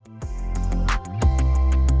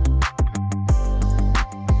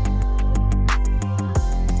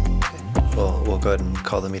go ahead and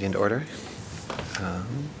call the meeting to order.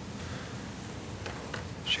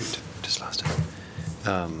 Shoot, just lost it.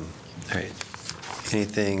 All right.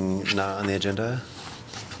 Anything not on the agenda?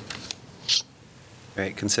 All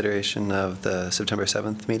right, consideration of the September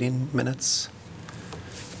 7th meeting minutes.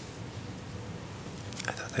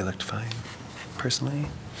 I thought they looked fine, personally.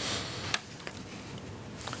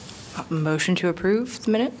 Motion to approve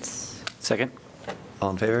the minutes? Second.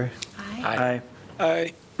 All in favor? Aye.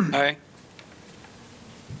 Aye. Aye.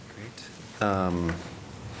 Great.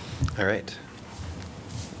 All right.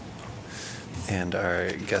 And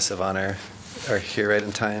our guests of honor are here right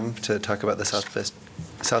in time to talk about the South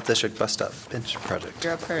District Bus Stop Bench Project.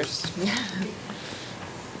 You're up first.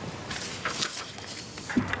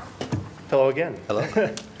 Hello again. Hello.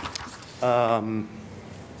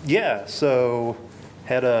 Yeah, so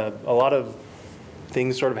had a lot of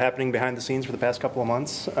things sort of happening behind the scenes for the past couple of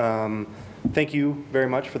months. Thank you very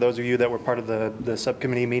much for those of you that were part of the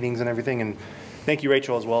subcommittee meetings and everything. And thank you,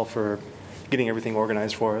 Rachel, as well, for getting everything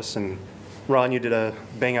organized for us. And Ron, you did a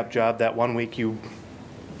bang-up job that one week. You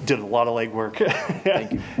did a lot of legwork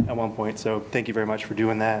Thank you. at one point, so thank you very much for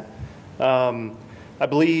doing that. I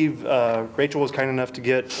believe Rachel was kind enough to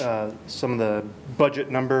get some of the budget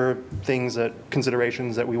number things,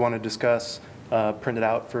 considerations that we want to discuss printed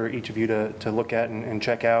out for each of you to look at and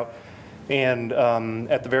check out. And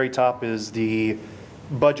at the very top is the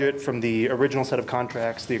budget from the original set of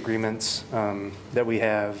contracts, the agreements that we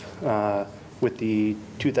have with the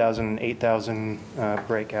 2,000, 8,000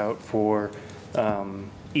 breakout for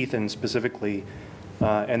Ethan specifically.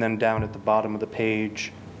 And then down at the bottom of the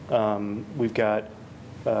page, we've got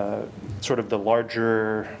sort of the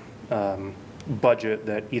larger budget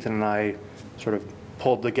that Ethan and I sort of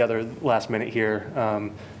pulled together last minute here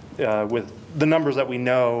with the numbers that we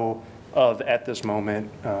know of at this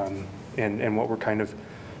moment and what we're kind of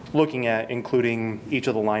looking at, including each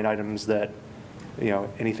of the line items that,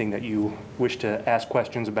 anything that you wish to ask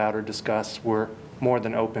questions about or discuss, we're more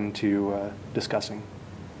than open to discussing.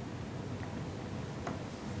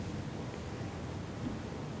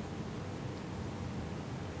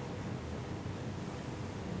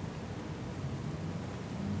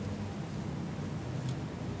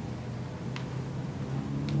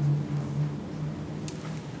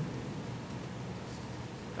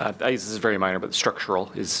 This is very minor, but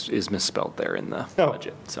structural is misspelled there in the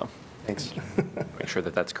budget, so Thanks. make sure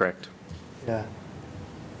that that's correct. Yeah.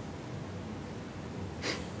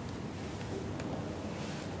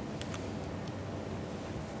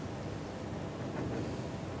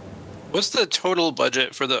 What's the total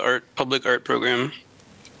budget for the public art program?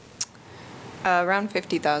 Around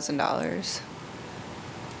 $50,000.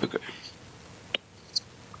 Okay.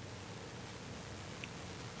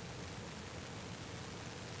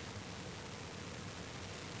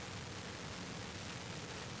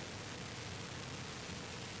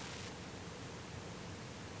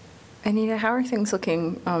 Anita, how are things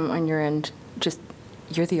looking on your end?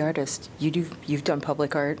 You're the artist. You've done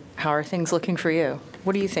public art. How are things looking for you?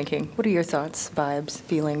 What are you thinking? What are your thoughts, vibes,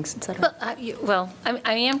 feelings, etc.? Well,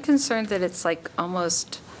 I am concerned that it's like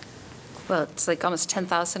almost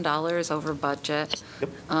 $10,000 over budget. Yep.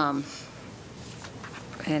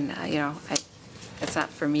 And, it's not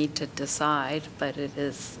for me to decide, but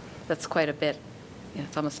that's quite a bit.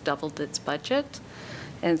 It's almost doubled its budget.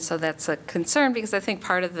 And so that's a concern because I think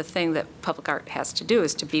part of the thing that public art has to do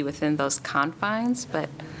is to be within those confines. But,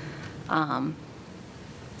 and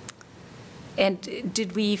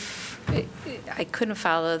did I couldn't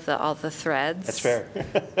follow all the threads. That's fair.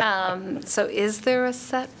 So is there a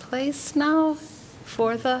set place now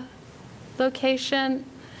for the location?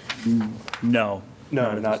 No, No.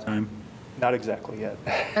 Not at not this time. Not exactly yet.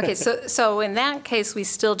 Okay, so in that case, we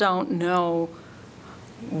still don't know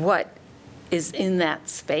what is in that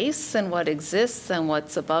space and what exists and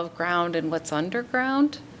what's above ground and what's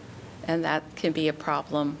underground, and that can be a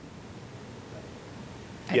problem.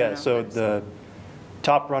 I don't Yeah, know. so the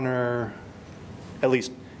top runner, at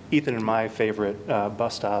least Ethan and my favorite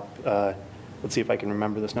bus stop, let's see if I can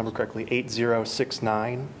remember this number correctly,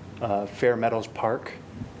 8069 Fair Meadows Park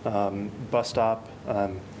bus stop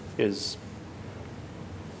is,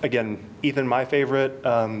 again, Ethan, my favorite.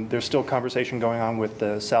 There's still conversation going on with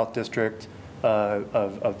the South District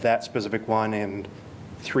of that specific one and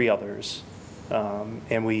 3 others.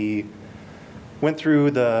 And we went through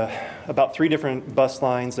about 3 different bus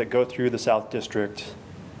lines that go through the South District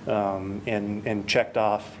and checked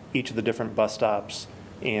off each of the different bus stops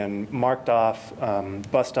and marked off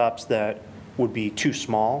bus stops that would be too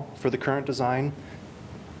small for the current design.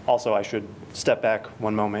 Also, I should step back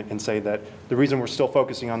one moment and say that the reason we're still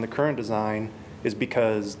focusing on the current design is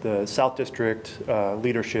because the South District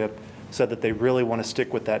leadership said that they really want to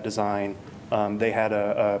stick with that design. They had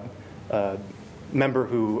a member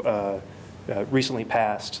who recently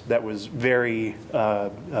passed that was very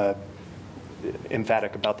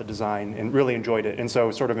emphatic about the design and really enjoyed it. And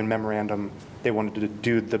so sort of in memorandum, they wanted to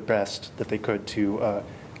do the best that they could to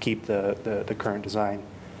keep the current design.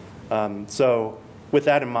 So with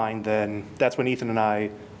that in mind, then, that's when Ethan and I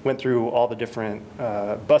went through all the different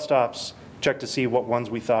bus stops, checked to see what ones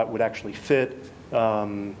we thought would actually fit,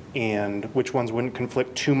 and which ones wouldn't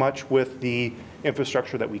conflict too much with the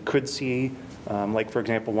infrastructure that we could see. Like, for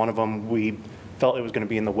example, one of them, we felt it was going to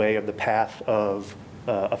be in the way of the path of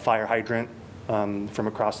a fire hydrant from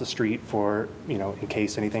across the street for, in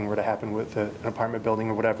case anything were to happen with an apartment building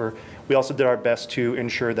or whatever. We also did our best to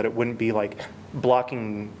ensure that it wouldn't be like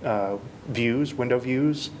blocking window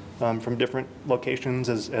views from different locations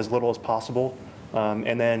as little as possible.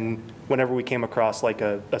 And then whenever we came across like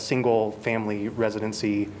a single family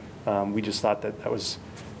residency, we just thought that was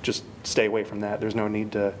just stay away from that. There's no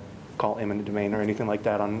need to call eminent domain or anything like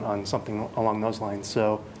that on something along those lines.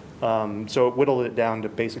 So it whittled it down to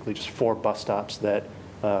basically just 4 bus stops that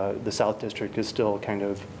the South District is still kind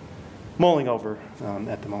of mulling over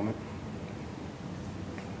at the moment.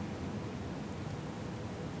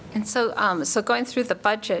 And so going through the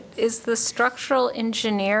budget, is the structural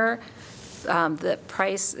engineer, the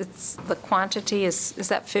price, the quantity, is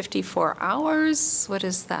that 54 hours? What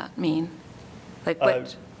does that mean? Like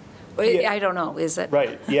what? Yeah. I don't know, is it?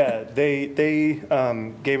 Right, yeah. They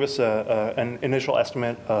gave us an initial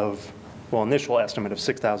estimate of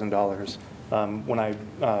 $6,000.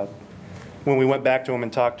 When we went back to them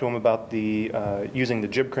and talked to them about using the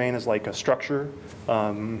jib crane as like a structure,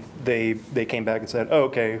 they came back and said, oh,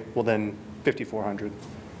 okay, well then $5,400.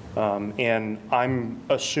 And I'm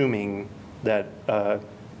assuming that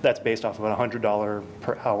that's based off of a $100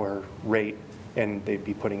 per hour rate, and they'd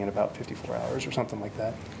be putting in about 54 hours or something like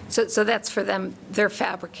that. So that's for them, they're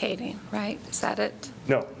fabricating, right? Is that it?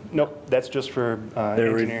 No, that's just for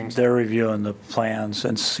engineering. They're reviewing the plans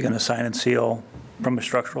and going to sign and seal from a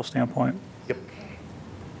structural standpoint. Yep.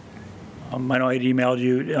 I know I'd emailed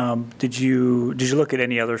you. Did you look at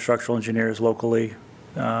any other structural engineers locally?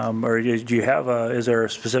 Or do you have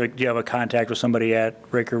do you have a contact with somebody at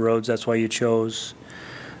Raker Roads? That's why you chose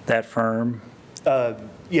that firm?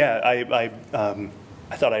 Yeah,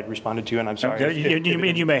 I thought I'd responded to you, and I'm sorry.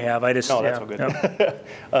 You may have. I just. No, that's all good.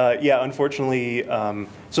 Yeah, unfortunately,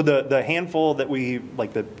 so the handful that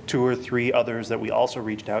like the 2 or 3 others that we also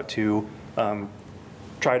reached out to,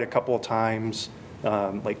 tried a couple of times,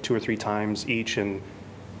 like 2 or 3 times each, and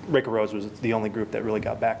Raker Roads was the only group that really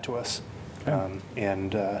got back to us.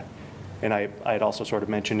 And I had also sort of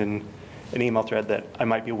mentioned in an email thread that I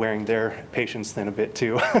might be wearing their patience thin a bit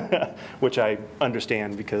too, which I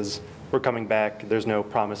understand because we're coming back, there's no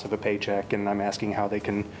promise of a paycheck, and I'm asking how they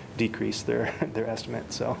can decrease their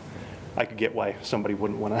estimate. So I could get why somebody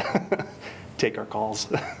wouldn't want to take our calls.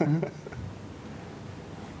 Mm-hmm.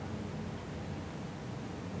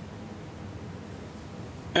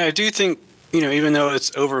 I do think, even though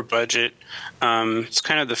it's over budget, it's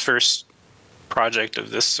kind of the first project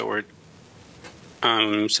of this sort.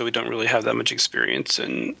 So we don't really have that much experience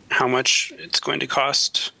in how much it's going to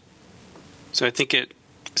cost. So I think it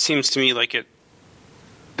seems to me like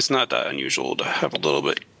it's not that unusual to have a little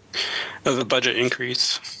bit of a budget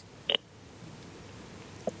increase.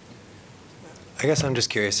 I guess I'm just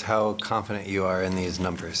curious how confident you are in these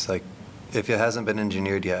numbers. Like, if it hasn't been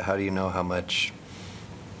engineered yet, how do you know how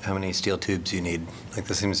many steel tubes you need? Like,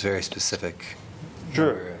 this seems very specific.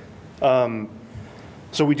 Sure.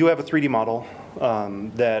 So we do have a 3D model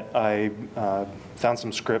that I found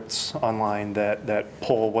some scripts online that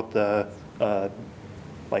pull what the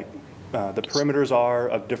perimeters are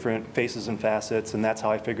of different faces and facets, and that's how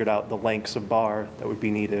I figured out the lengths of bar that would be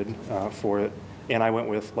needed for it. And I went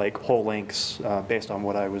with like whole lengths based on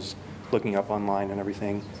what I was looking up online and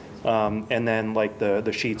everything. And then like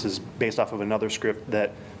the sheets is based off of another script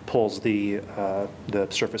that pulls the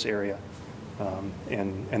surface area,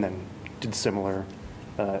 and then did similar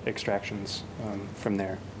extractions from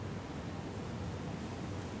there.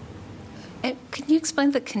 And can you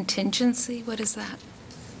explain the contingency? What is that?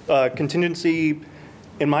 Contingency,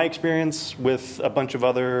 in my experience with a bunch of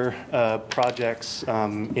other projects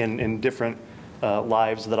in different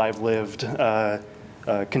lives that I've lived,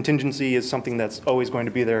 contingency is something that's always going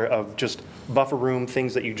to be there of just buffer room,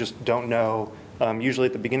 things that you just don't know. Usually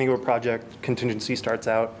at the beginning of a project, contingency starts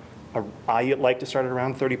out, I like to start at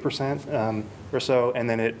around 30% or so, and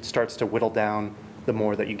then it starts to whittle down the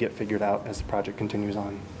more that you get figured out as the project continues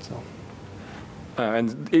on. So.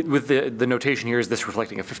 With the notation here, is this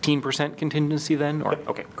reflecting a 15% contingency then? Or,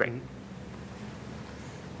 okay, great.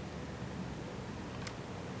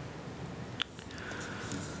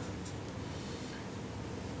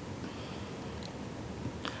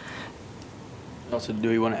 Also, do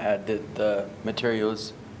we want to add that the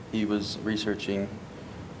materials he was researching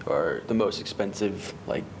are the most expensive,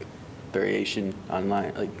 like, variation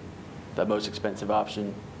online, like, the most expensive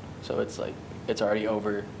option? So it's like, it's already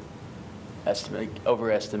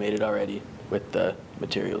overestimated already with the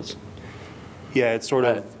materials. Yeah, it's sort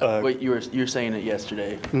of. Wait, you were saying it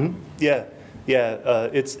yesterday. Yeah,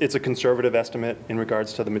 it's a conservative estimate in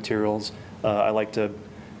regards to the materials. I like to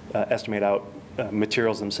estimate out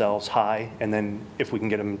materials themselves high, and then if we can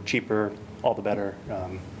get them cheaper, all the better.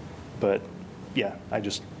 But yeah, I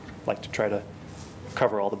just like to try to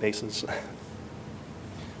cover all the bases.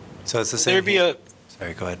 So it's the Will same. there be a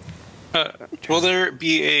Sorry, go ahead. will there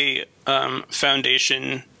be a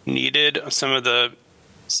foundation needed? Some of the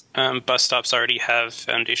bus stops already have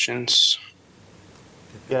foundations.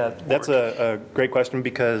 Yeah, that's a great question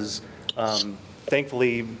because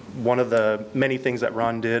thankfully, one of the many things that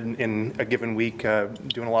Ron did in a given week,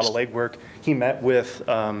 doing a lot of legwork, he met with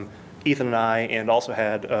Ethan and I and also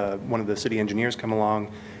had one of the city engineers come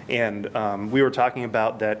along. And we were talking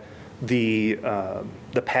about that the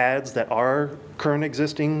pads that are current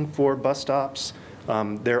existing for bus stops,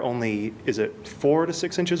 they're only, is it 4 to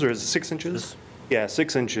 6 inches or is it 6 inches? Yeah,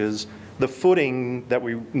 6 inches. The footing that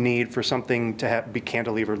we need for something to be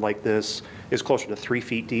cantilevered like this is closer to 3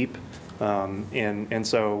 feet deep. And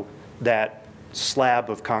so that slab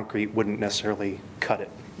of concrete wouldn't necessarily cut it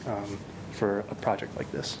for a project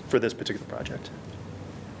like this, for this particular project.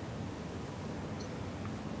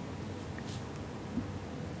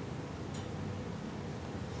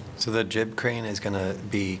 So the jib crane is going to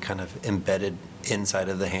be kind of embedded inside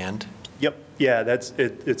of the hand? Yep, yeah, that's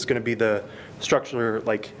it. It's going to be the structure,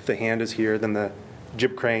 like if the hand is here, then the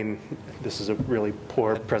jib crane, this is a really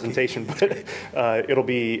poor presentation, but it'll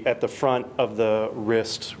be at the front of the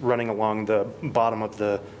wrist, running along the bottom of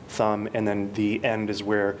the thumb, and then the end is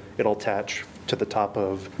where it'll attach to the top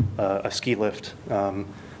of a ski lift to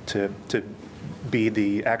be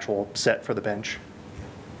the actual set for the bench.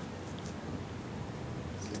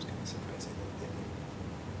 Seems kind of surprising that they need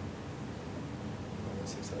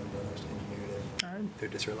almost $6,000 to engineer it. They're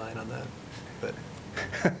just relying on that, but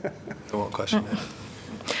I won't question it.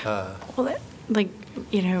 Well,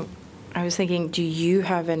 I was thinking, do you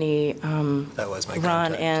have any, That was my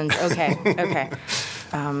Ron, contact. and,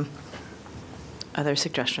 okay. Other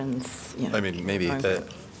suggestions? I mean, maybe going that,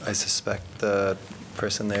 forward? I suspect the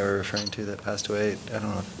person they were referring to that passed away, I don't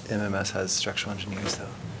know if MMS has structural engineers though.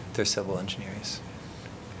 They're civil engineers.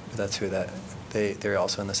 But that's who they're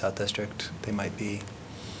also in the South District. They might be.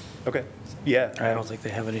 Okay, yeah. I don't think they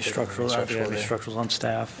have any They don't have structural, I don't think they have any structural structurals on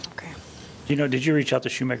staff. Okay. Did you reach out to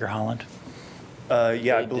Shoemaker Holland? Yeah,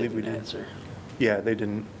 I They believe we didn't did. answer. Yeah, they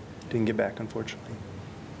didn't get back, unfortunately.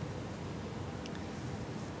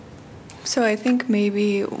 So I think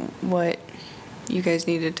maybe what you guys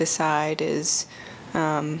need to decide is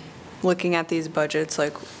looking at these budgets,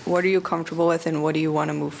 like what are you comfortable with and what do you want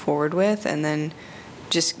to move forward with? And then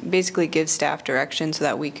just basically give staff direction so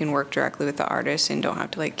that we can work directly with the artists and don't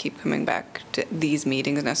have to like keep coming back to these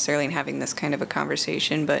meetings necessarily and having this kind of a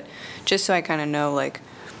conversation. But just so I kind of know like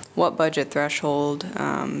what budget threshold,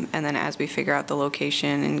 and then as we figure out the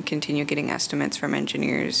location and continue getting estimates from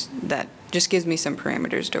engineers, that just gives me some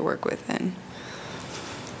parameters to work within.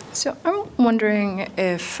 So I'm wondering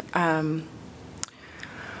if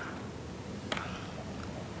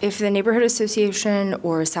the neighborhood association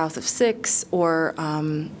or South of Six or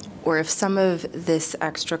if some of this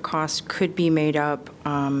extra cost could be made up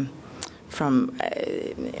from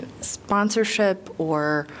sponsorship,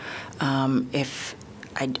 or if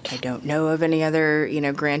I don't know of any other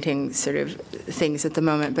granting sort of things at the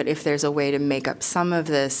moment, but if there's a way to make up some of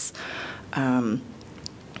this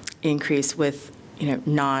increase with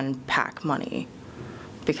non-PAC money,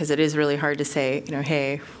 because it is really hard to say,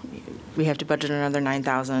 hey, we have to budget another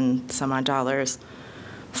 $9,000 some odd dollars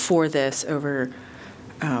for this over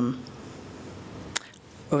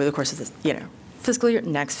the course of this, fiscal year,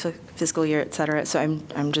 next fiscal year, et cetera. So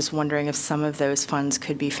I'm just wondering if some of those funds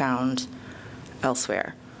could be found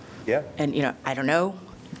elsewhere. Yeah. And, I don't know,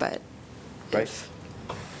 but. Right.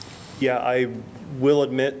 Yeah, I will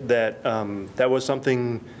admit that that was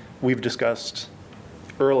something we've discussed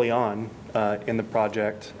early on in the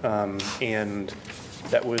project, and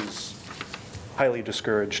that was highly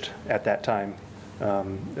discouraged at that time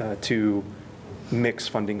to mix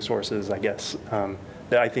funding sources, I guess.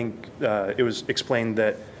 That I think it was explained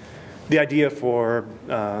that The idea for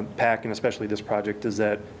PAC, and especially this project, is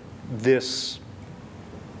that the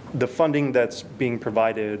funding that's being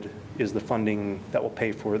provided is the funding that will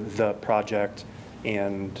pay for the project,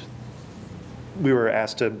 and we were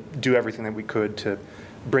asked to do everything that we could to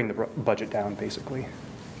bring the budget down, basically.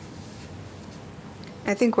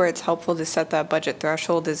 I think where it's helpful to set that budget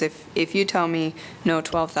threshold is if you tell me, no,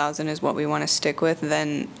 12,000 is what we want to stick with,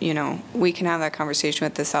 then, you know, we can have that conversation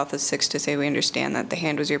with the South of Six to say we understand that the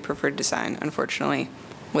hand was your preferred design. Unfortunately,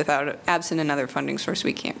 absent another funding source,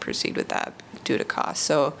 we can't proceed with that due to cost.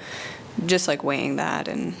 So just like weighing that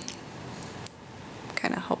and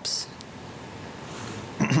kind of helps.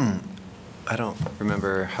 I don't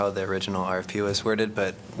remember how the original RFP was worded,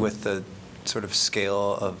 but with the sort of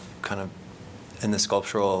scale of kind of and the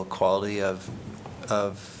sculptural quality of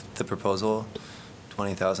the proposal,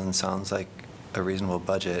 20,000 sounds like a reasonable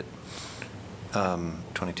budget.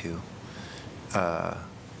 22,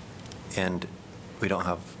 and we don't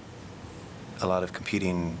have a lot of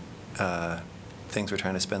competing things we're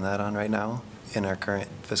trying to spend that on right now in our current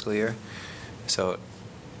fiscal year. So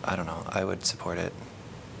I don't know. I would support it.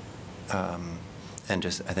 And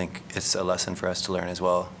just, I think it's a lesson for us to learn as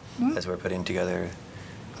well as we're putting together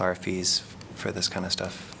RFPs for this kind of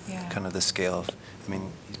stuff. Yeah. Kind of the scale of, I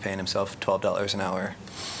mean, he's paying himself $12 an hour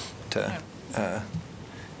to,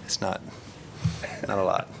 it's not a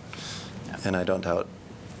lot. And I don't doubt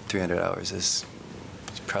 300 hours is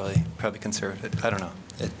probably conservative. I don't know.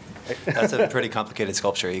 That's a pretty complicated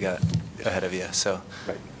sculpture you got ahead of you, so.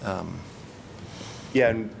 Right. Yeah,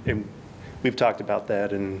 and we've talked about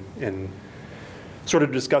that and sort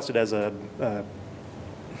of discussed it as a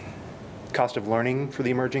cost of learning for the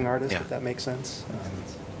emerging artist, if that makes sense.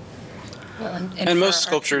 And most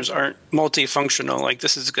sculptures aren't multifunctional. Like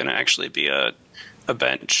this is going to actually be a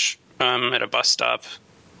bench at a bus stop.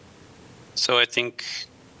 So I think,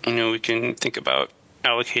 you know, we can think about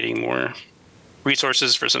allocating more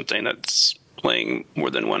resources for something that's playing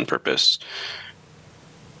more than one purpose.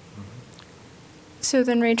 So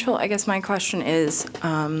then, Rachel, I guess my question is,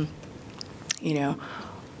 you know,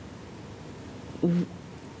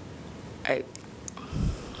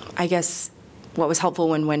 I guess what was helpful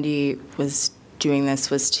when Wendy was doing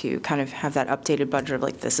this was to kind of have that updated budget of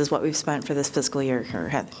like, this is what we've spent for this fiscal year, or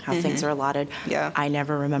how things are allotted. Yeah. I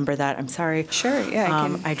never remember that. I'm sorry. Sure,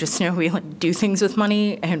 yeah. I just know we like, do things with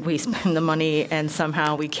money and we spend the money and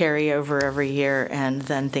somehow we carry over every year and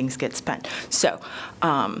then things get spent. So,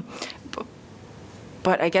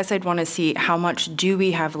 but I guess I'd want to see how much do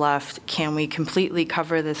we have left? Can we completely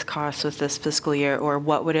cover this cost with this fiscal year, or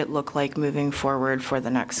what would it look like moving forward for the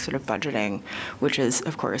next sort of budgeting, which is,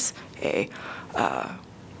 of course, you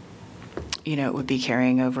know, it would be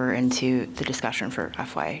carrying over into the discussion for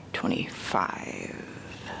FY25.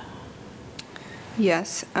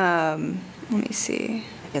 Yes. Let me see.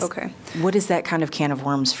 Yes. Okay. What is that kind of can of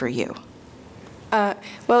worms for you?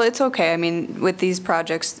 Well, it's okay. I mean, with these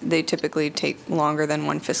projects, they typically take longer than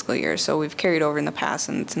one fiscal year, so we've carried over in the past,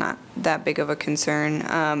 and it's not that big of a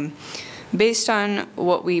concern. Based on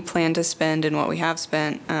what we plan to spend and what we have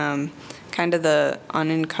spent, kind of the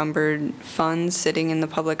unencumbered funds sitting in the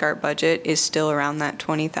public art budget is still around that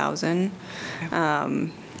 20,000.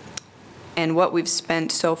 And what we've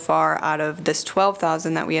spent so far out of this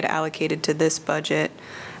 12,000 that we had allocated to this budget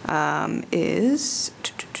is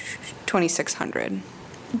 2,600.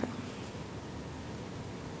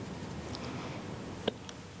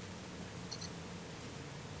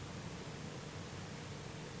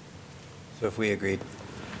 So if we agreed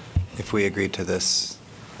to this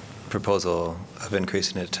proposal of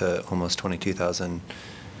increasing it to almost 22,000,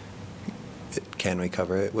 can we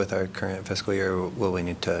cover it with our current fiscal year, or will we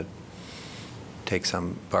need to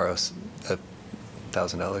borrow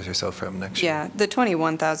 $1,000 or so from next year? Yeah, the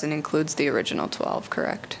 21,000 includes the original 12,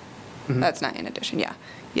 correct? Mm-hmm. That's not in addition, yeah.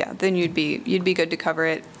 Yeah, then you'd be good to cover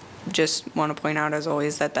it. Just want to point out, as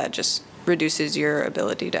always, that just reduces your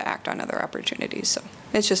ability to act on other opportunities. So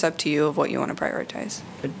it's just up to you of what you want to prioritize.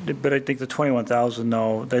 But I think the 21,000,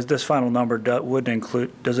 though, this final number wouldn't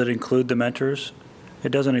include, does it include the mentors?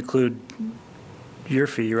 It doesn't include your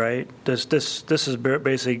fee, right? This is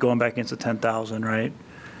basically going back into 10,000, right?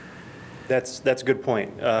 That's a good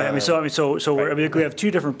point. We have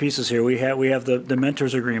two different pieces here. We have the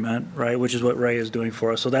mentors agreement, right, which is what Ray is doing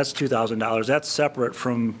for us. So that's $2,000. That's separate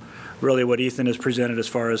from really what Ethan has presented as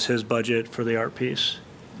far as his budget for the art piece.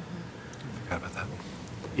 Forgot about that.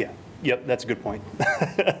 Yeah, yep, that's a good point.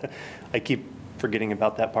 I keep forgetting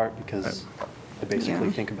about that part because I basically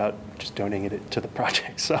think about just donating it to the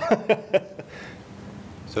project. So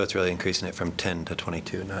So it's really increasing it from 10 to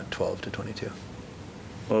 22, not 12 to 22.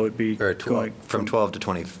 Well, it would be Or 12, going from 12 to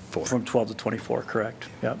 24. From 12 to 24, correct,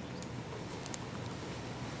 yep.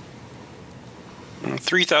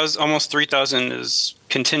 3,000, almost 3,000 is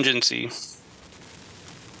contingency.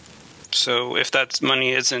 So if that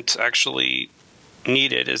money isn't actually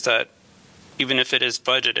needed, is that, even if it is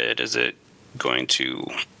budgeted, is it going to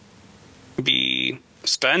be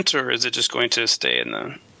spent, or is it just going to stay in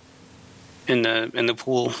the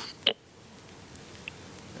pool?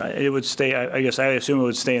 It would stay, I guess, I assume it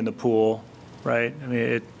would stay in the pool, right? I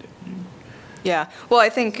mean, Yeah, well, I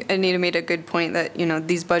think Anita made a good point that,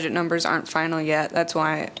 these budget numbers aren't final yet. That's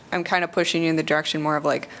why I'm kind of pushing you in the direction more of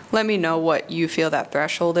like, let me know what you feel that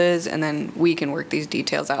threshold is, and then we can work these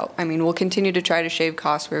details out. I mean, we'll continue to try to shave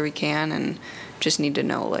costs where we can, and just need to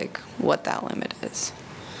know like what that limit is.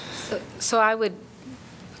 So I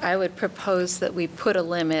would propose that we put a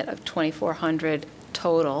limit of 2,400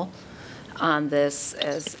 total on this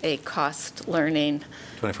as a cost learning.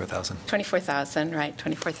 24,000. 24,000, right,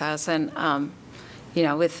 24,000.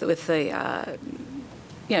 With the,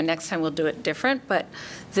 next time we'll do it different, but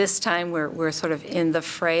this time we're sort of in the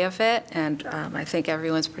fray of it, and I think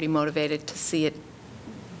everyone's pretty motivated to see it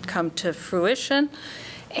come to fruition,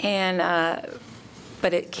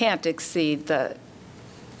 but it can't exceed the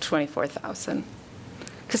 24,000.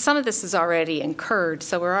 Because some of this is already incurred,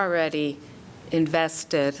 so we're already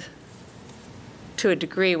invested to a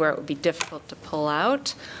degree where it would be difficult to pull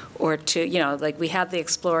out, or to, like we had the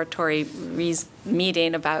exploratory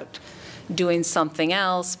meeting about doing something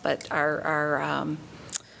else, but our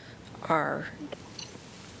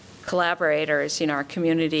collaborators, our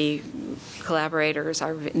community collaborators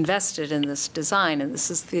are invested in this design, and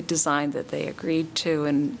this is the design that they agreed to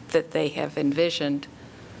and that they have envisioned,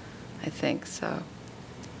 I think, so.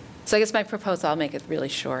 So I guess my proposal, I'll make it really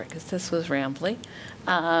short because this was rambly,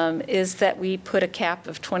 is that we put a cap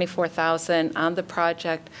of 24,000 on the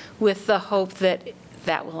project with the hope that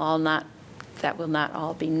that will not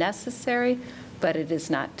all be necessary, but it is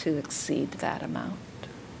not to exceed that amount.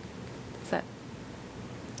 Is that?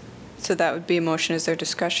 So that would be a motion. Is there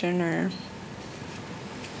discussion, or?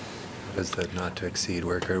 Does the not to exceed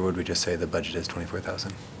work, or would we just say the budget is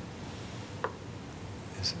 24,000?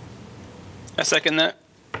 I second that.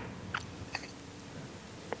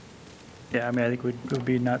 yeah, I mean, I think it would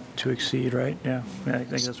be not to exceed, right? Yeah, I mean, I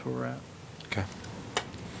think that's where we're at. Okay.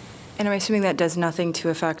 And I'm assuming that does nothing to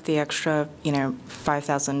affect the extra,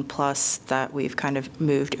 5,000 plus that we've kind of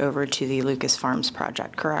moved over to the Lucas Farms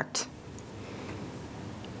project, correct?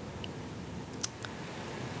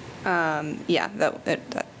 Yeah,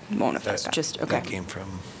 that won't affect that. Just, okay. That came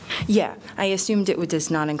from, Yeah, I assumed it was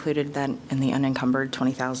not included then in the unencumbered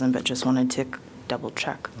 20,000, but just wanted to double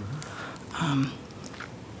check. I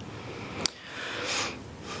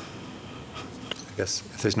guess,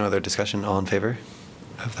 if there's no other discussion, all in favor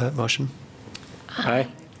of that motion? Aye.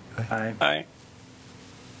 Aye. Aye.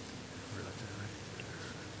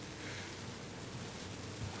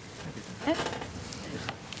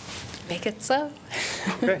 Make it so.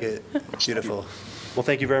 Okay, beautiful. Well,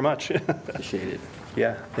 thank you very much. Appreciate it.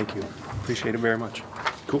 Yeah, thank you. Appreciate it very much.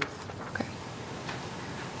 Cool. Okay.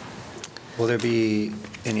 Will there be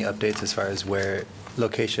any updates as far as where,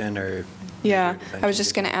 location or? Yeah, I was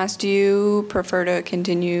just going to ask, do you prefer to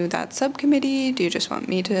continue that subcommittee? Do you just want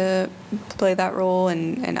me to play that role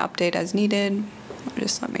and update as needed?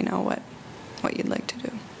 Just let me know what you'd like to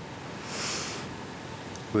do.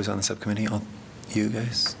 Who was on the subcommittee? All you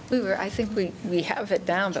guys? I think we have it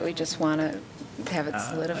down, but we just want to have it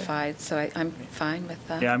solidified, so I'm fine with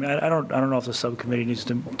that. Yeah, I mean, I don't know if the subcommittee needs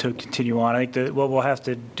to continue on. I think that what we'll have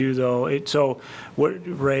to do, though, so what,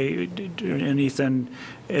 Ray and Ethan,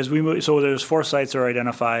 as we move, so there's 4 sites are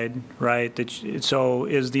identified, right? So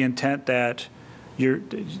is the intent that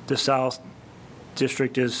the South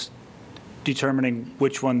District is determining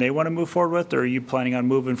which one they want to move forward with, or are you planning on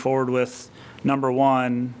moving forward with number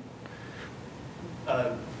 1?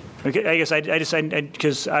 Okay, I guess I just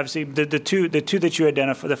because obviously the two that you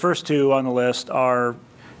identify, the first 2 on the list are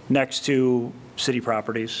next to city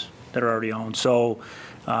properties that are already owned. So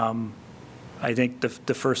I think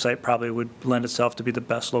the first site probably would lend itself to be the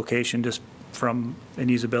best location just from an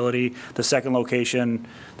usability. The second location,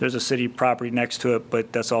 there's a city property next to it,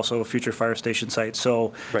 but that's also a future fire station site.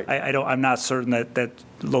 So Right. I'm not certain that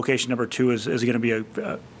location number 2 is going to be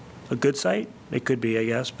a good site. It could be, I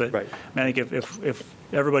guess, but Right. I mean, I think if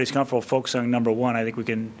everybody's comfortable focusing on number 1, I think we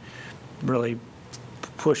can really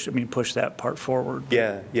push that part forward.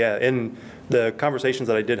 Yeah, yeah. In the conversations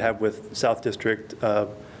that I did have with South District,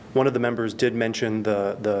 one of the members did mention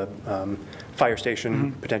the fire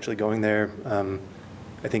station potentially going there.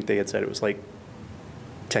 I think they had said it was like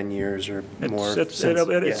 10 years or more.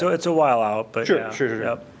 It's a while out, but Sure, yeah. sure.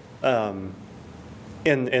 Yep.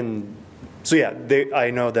 And so, yeah, I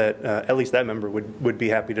know that at least that member would be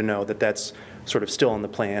happy to know that that's sort of still in the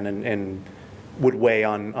plan and would weigh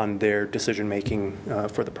on their decision-making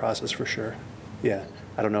for the process for sure. Yeah.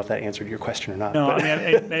 I don't know if that answered your question or not. No, but-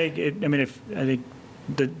 I think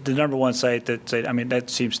the number one site that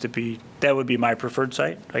seems to be, that would be my preferred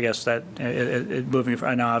site. I guess that moving,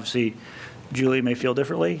 I know obviously Julie may feel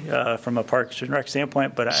differently from a Parks and Rec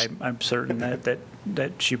standpoint, but I'm certain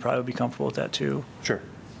that she probably would be comfortable with that too. Sure.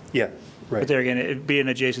 Yeah, right. But there again, it being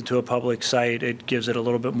adjacent to a public site, it gives it a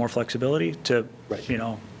little bit more flexibility to, Right.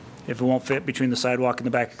 if it won't fit between the sidewalk and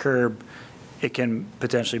the back curb, it can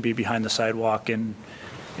potentially be behind the sidewalk and,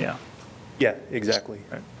 yeah. Yeah, exactly.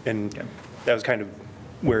 Right. And Okay. that was kind of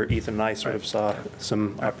where Ethan and I sort of saw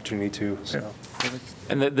some opportunity too, so.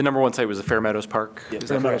 And the number one site was the Fair Meadows Park? Yep. Is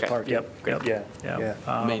that Fair Meadows correct? Park, yep. Yeah, Yeah. yeah.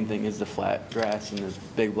 The main thing is the flat grass and the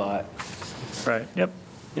big lot. Right, yep.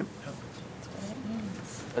 Yep.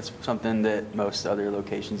 That's something that most other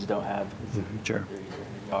locations don't have. Sure. They're either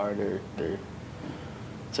in a yard or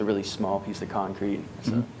it's a really small piece of concrete,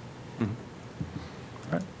 so.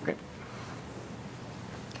 Right. Great.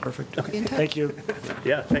 Perfect. Be in touch. Thank you.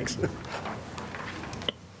 Yeah, thanks.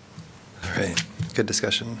 All right, good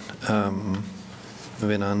discussion.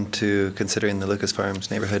 Moving on to considering the Lucas Farms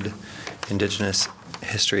Neighborhood Indigenous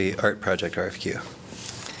History Art Project RFQ.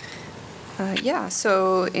 Yeah,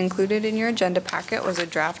 so included in your agenda packet was a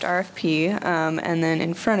draft RFP, and then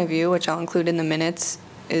in front of you, which I'll include in the minutes,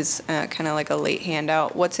 is kind of like a late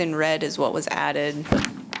handout. What's in red is what was added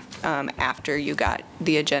after you got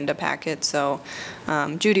the agenda packet. So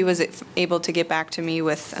Judy was able to get back to me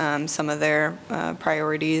with some of their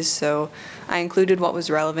priorities. So I included what was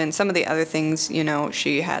relevant. Some of the other things,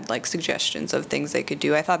 she had like suggestions of things they could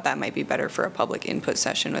do. I thought that might be better for a public input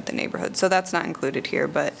session with the neighborhood. So that's not included here,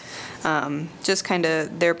 but just kind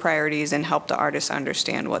of their priorities and help the artists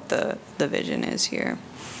understand what the vision is here.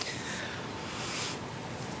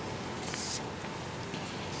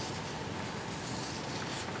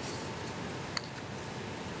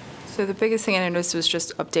 So the biggest thing I noticed was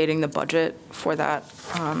just updating the budget for that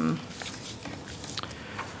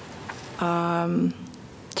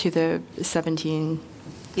to the 17,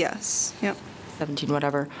 Yes, yep. 17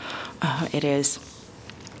 whatever it is.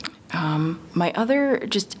 My other,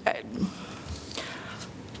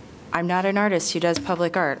 I'm not an artist who does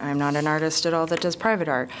public art. I'm not an artist at all that does private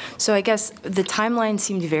art. So I guess the timeline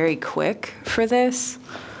seemed very quick for this.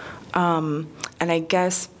 And I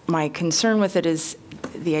guess my concern with it is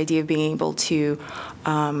the idea of being able to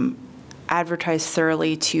advertise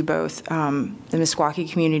thoroughly to both the Meskwaki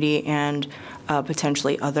community and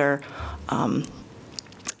potentially other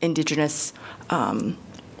Indigenous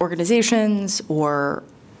organizations or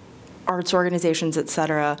arts organizations, et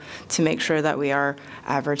cetera, to make sure that we are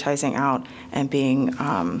advertising out and being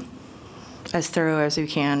as thorough as we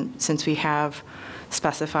can, since we have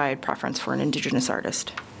specified preference for an Indigenous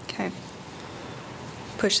artist. Okay.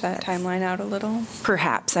 Push that timeline out a little.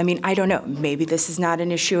 Perhaps. I mean, I don't know. Maybe this is not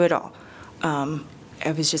an issue at all.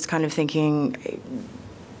 I was just kind of thinking,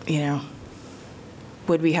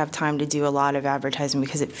 would we have time to do a lot of advertising,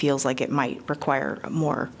 because it feels like it might require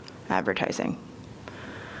more advertising.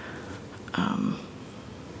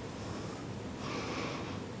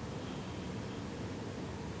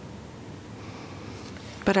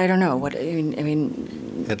 But I don't know.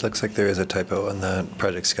 It looks like there is a typo on the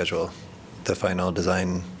project schedule. The final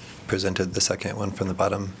design presented, the second one from the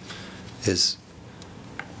bottom, is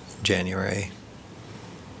January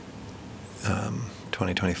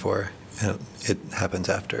 2024. And it happens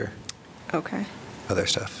after Okay. other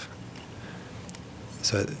stuff.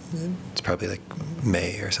 So it's probably like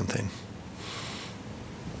May or something,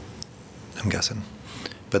 I'm guessing.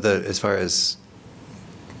 But as far as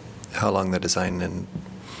how long the design and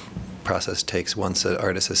process takes once an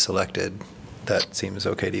artist is selected, that seems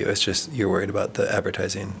okay to you. It's just you're worried about the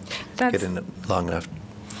advertising getting it long enough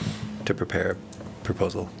to prepare a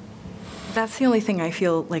proposal. That's the only thing I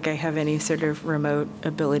feel like I have any sort of remote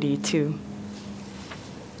ability to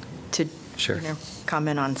Sure.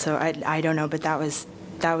 comment on. So I don't know, but that was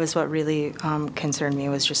what really concerned me,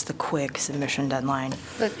 was just the quick submission deadline.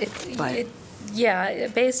 But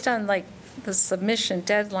based on like the submission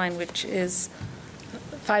deadline, which is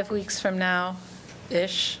 5 weeks from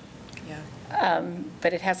now-ish,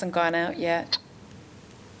 but it hasn't gone out yet,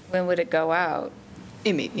 when would it go out?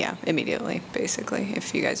 Immediately, basically.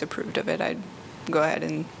 If you guys approved of it, I'd go ahead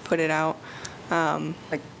and put it out.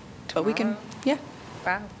 Like But we can, tomorrow? yeah.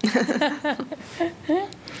 Wow.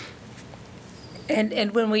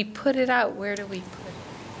 And when we put it out, where do we put it?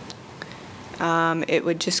 It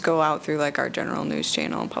would just go out through like our general news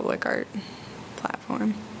channel and public art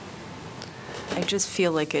platform. I just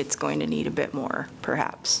feel like it's going to need a bit more,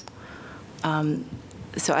 perhaps.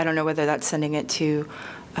 So I don't know whether that's sending it to,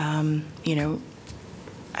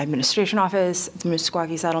 administration office, the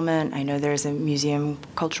Meskwaki settlement. I know there's a museum,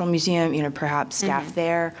 cultural museum, perhaps staff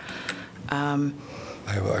there.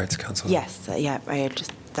 Iowa Arts Council. Yes, yeah,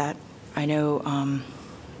 I know,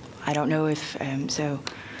 I don't know if,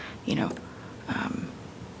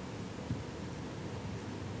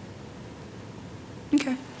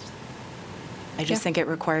 Okay. I just think it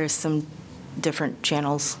requires some different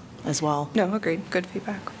channels as well. No, agreed. Good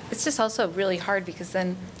feedback. It's just also really hard because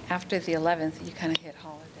then after the 11th, you kind of hit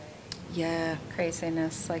holiday Yeah.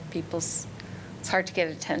 craziness, like it's hard to get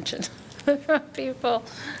attention from people.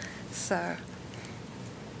 So,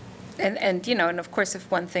 and of course, if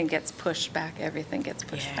one thing gets pushed back, everything gets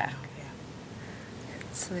pushed back.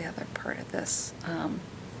 It's the other part of this.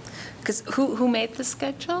 Because who made the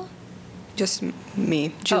schedule? Just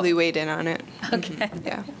me. Julie weighed in on it. Okay. Mhm.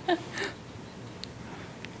 Yeah.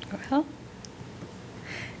 Well,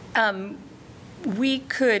 we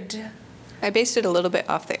could, I based it a little bit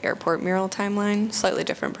off the airport mural timeline, slightly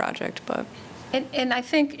different project, but and I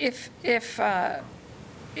think if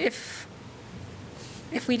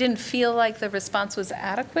we didn't feel like the response was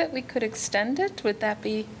adequate, we could extend it. Would that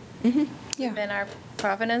be yeah. within our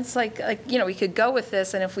providence? Like we could go with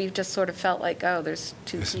this, and if we just sort of felt like, oh, there's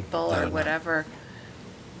two There's people not or enough. whatever,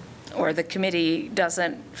 or the committee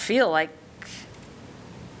doesn't feel like,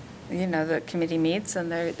 the committee meets and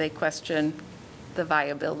they question the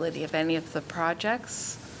viability of any of the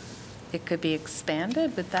projects, it could be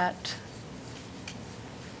expanded. Would that,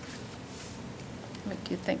 what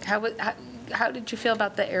do you think? How did you feel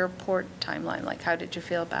about the airport timeline? Like, how did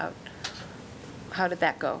that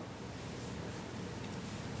go?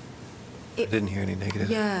 I didn't hear any negative.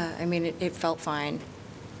 Yeah, I mean, it felt fine.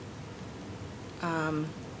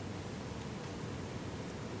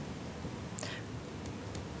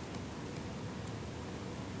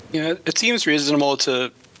 Yeah, it seems reasonable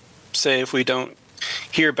to say if we don't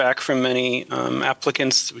hear back from many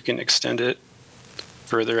applicants, we can extend it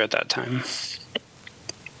further at that time.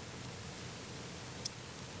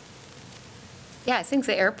 Yeah, I think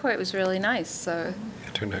the airport was really nice, so,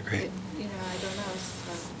 It turned out great. I don't know.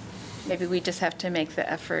 So maybe we just have to make the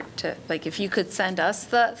effort to, like, if you could send us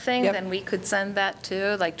the thing, Yep. then we could send that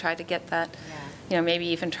too, like, try to get that, maybe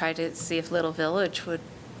even try to see if Little Village would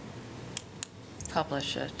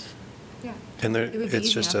publish it. And It would be it's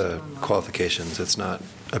easy just enough to a download. qualifications, it's not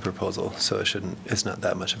a proposal, so it's not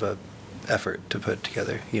that much of a effort to put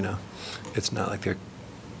together, It's not like they're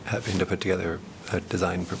having to put together a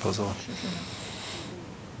design proposal.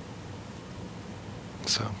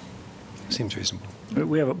 So, seems reasonable.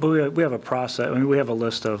 We have a process, we have a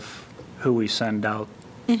list of who we send out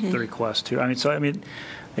the request to.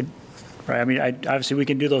 Obviously, we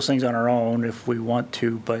can do those things on our own if we want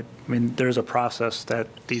to, but, there's a process that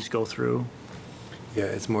these go through. Yeah,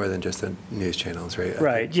 it's more than just the news channels, right?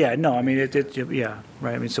 Right, yeah, no, yeah,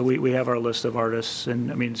 right, so we have our list of artists, and,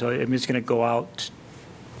 it's going to go out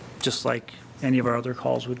just like any of our other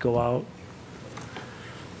calls would go out.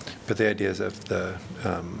 But the ideas of the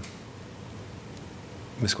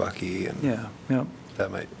Meskwaki and Yeah.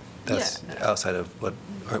 that's outside of what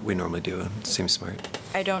we normally do, and it seems smart.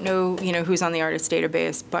 I don't know, who's on the artist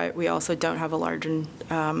database, but we also don't have a large, in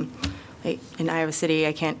Iowa City,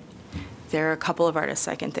 there are a couple of artists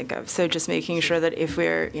I can think of. So just making sure that if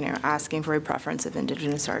we're, asking for a preference of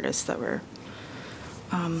Indigenous artists, that we're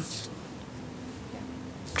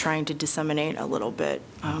trying to disseminate a little bit.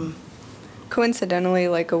 Coincidentally,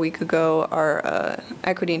 like a week ago, our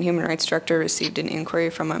Equity and Human Rights Director received an inquiry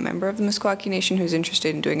from a member of the Meskwaki Nation who's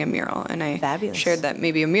interested in doing a mural. And I Fabulous. shared that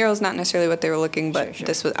maybe a mural is not necessarily what they were looking, but Sure.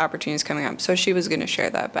 this was opportunities coming up. So she was going to share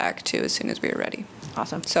that back too as soon as we were ready.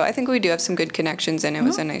 Awesome. So I think we do have some good connections, and it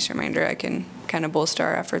was a nice reminder. I can kind of bolster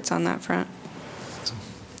our efforts on that front.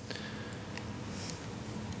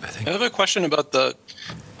 I think. I have a question about the,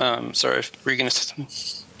 sorry, were you going to?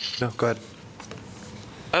 No, go ahead.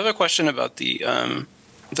 I have a question about the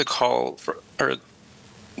call for, or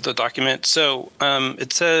the document. So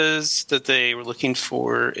it says that they were looking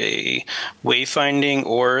for a wayfinding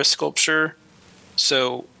or a sculpture.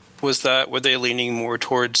 So were they leaning more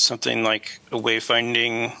towards something like a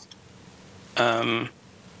wayfinding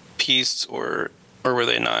piece, or were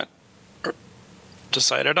they not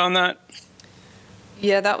decided on that?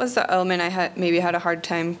 Yeah, that was the element I had a hard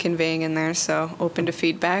time conveying in there, so open to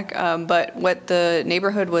feedback. But what the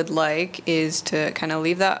neighborhood would like is to kind of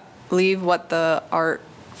leave what the art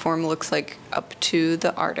platform looks like up to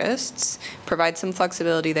the artists, provide some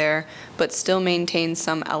flexibility there, but still maintain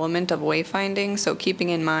some element of wayfinding. So keeping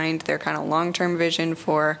in mind their kind of long-term vision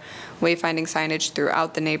for wayfinding signage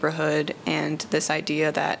throughout the neighborhood, and this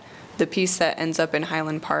idea that the piece that ends up in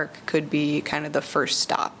Highland Park could be kind of the first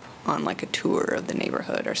stop on like a tour of the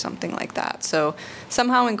neighborhood or something like that. So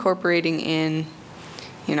somehow incorporating in,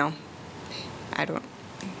 you know,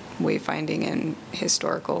 wayfinding and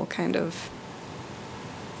historical kind of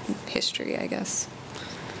history, I guess.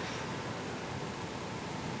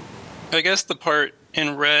 I guess the part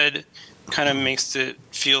in red kind of makes it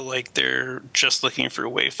feel like they're just looking for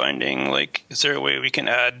wayfinding. Like, is there a way we can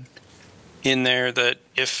add in there that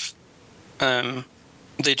if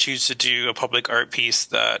they choose to do a public art piece,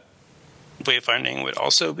 that wayfinding would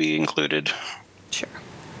also be included? Sure.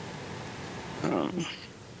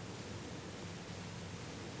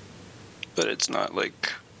 But it's not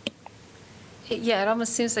like... Yeah, it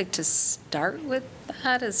almost seems like to start with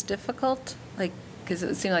that is difficult, like, because it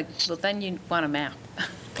would seem like, well, then you want a map.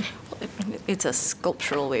 It's a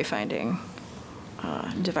sculptural wayfinding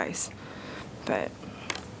device, but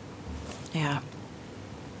yeah.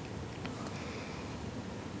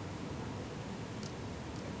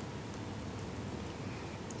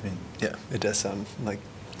 I mean, yeah, it does sound like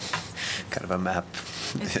kind of a map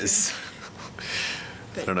is.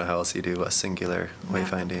 I don't know how else you do a singular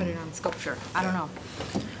wayfinding. Put it on sculpture. I don't know.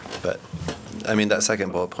 But, I mean, that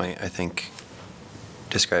second bullet point, I think,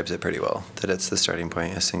 describes it pretty well, that it's the starting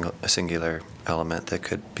point, a singular element that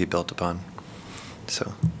could be built upon.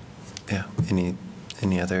 So, yeah,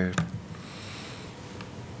 any other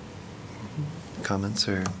comments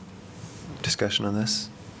or discussion on this?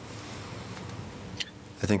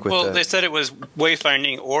 I think with Well, they said it was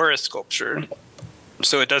wayfinding or a sculpture,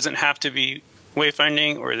 so it doesn't have to be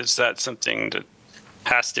wayfinding, or is that something that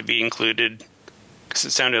has to be included? Because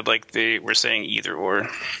it sounded like they were saying either or.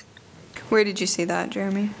 Where did you see that,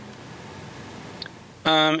 Jeremy?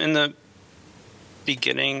 In the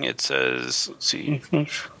beginning, it says, let's see,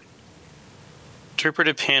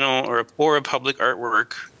 interpretive panel or a public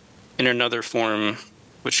artwork in another form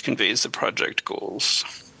which conveys the project goals.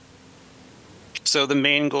 So the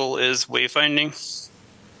main goal is wayfinding?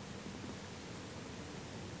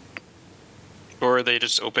 Or are they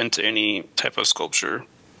just open to any type of sculpture?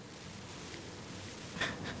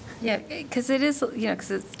 Yeah, because it is, you know, because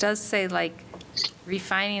it does say like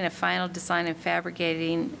refining a final design and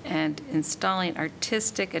fabricating and installing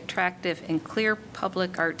artistic, attractive, and clear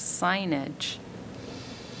public art signage.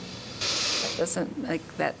 That doesn't,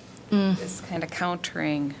 like, that is kind of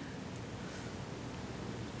countering,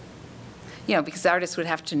 you know, because the artists would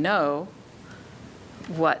have to know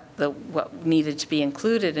what needed to be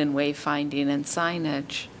included in wayfinding and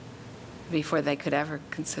signage before they could ever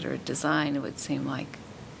consider a design, it would seem like.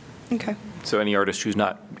 Okay. So any artist who's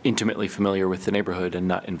not intimately familiar with the neighborhood and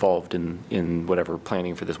not involved in whatever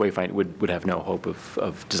planning for this wayfind would have no hope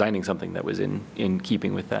of designing something that was in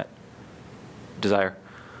keeping with that desire.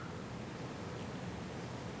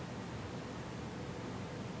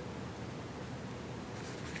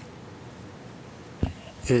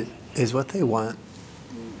 Is what they want,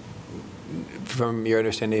 from your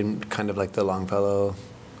understanding, kind of like the Longfellow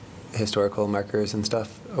historical markers and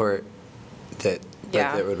stuff, or that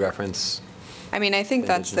Yeah. that would reference? I mean, I think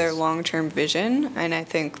that's their Indigenous. long-term vision, and I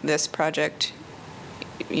think this project,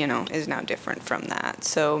 you know, is now different from that.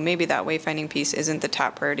 So maybe that wayfinding piece isn't the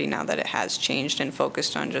top priority now that it has changed and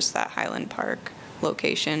focused on just that Highland Park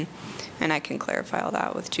location. And I can clarify all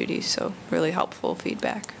that with Judy, so really helpful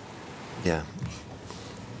feedback. Yeah.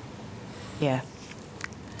 Yeah.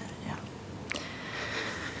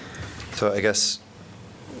 So I guess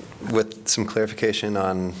with some clarification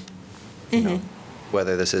on, you know,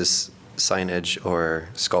 whether this is signage or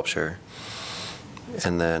sculpture,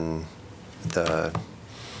 and then the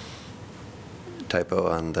typo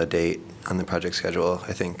on the date on the project schedule,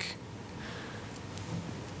 I think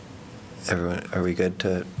everyone, are we good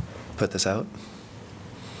to put this out?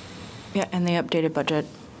 Yeah, and the updated budget.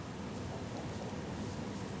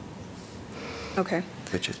 Okay.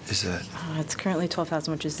 Which is that? It's currently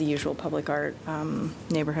 12,000, which is the usual public art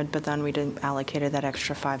neighborhood, but then we allocated that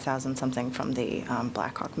extra 5,000 something from the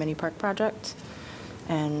Blackhawk Mini Park project,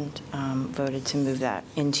 and voted to move that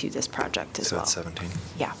into this project as So well. it's 17.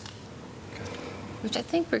 Yeah. Which I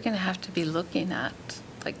think we're going to have to be looking at,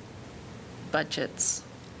 like, budgets.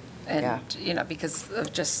 Yeah. And, you know, because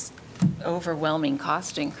of just overwhelming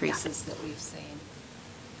cost increases that we've seen.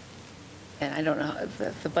 And I don't know,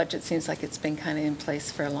 the budget seems like it's been kind of in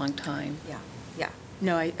place for a long time. Yeah, yeah.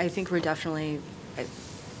 No, I think we're definitely,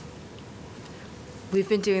 we've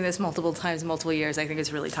been doing this multiple times, multiple years. I think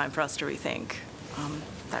it's really time for us to rethink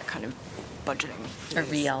that kind of budgeting. Or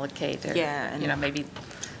reallocate, or, Yeah, you know, and- maybe,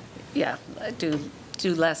 yeah,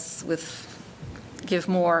 do less with, give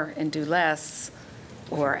more and do less,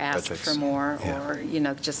 or ask Projects, for more, yeah. or, you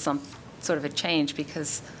know, just some sort of a change,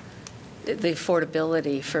 because the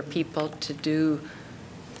affordability for people to do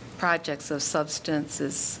projects of substance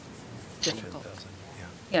is difficult. Yeah.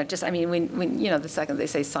 You know, just, I mean, when, you know, the second they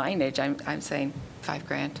say signage, I'm saying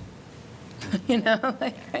 $5,000. You know,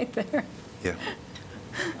 like right there. Yeah.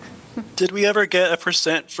 Did we ever get a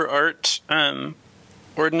 % for art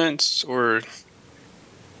ordinance, or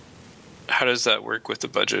how does that work with the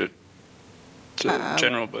budget, the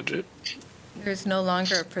general budget? There's no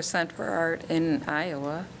longer a % for art in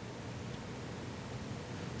Iowa.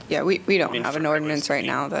 Yeah, we don't mean, have for an ordinance right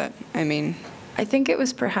now that, I mean, I think it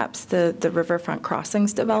was perhaps the Riverfront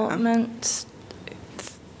Crossings development,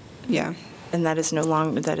 yeah. and that is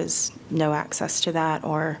no access to that,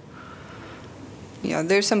 or, Yeah,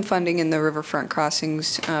 there's some funding in the Riverfront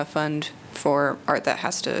Crossings Fund for art that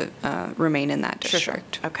has to remain in that Sure, sure.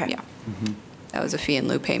 district. Okay. Yeah. That was a fee in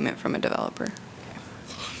lieu payment from a developer.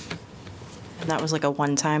 and that was like a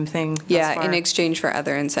one-time thing? thus Yeah, in far? exchange for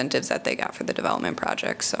other incentives that they got for the development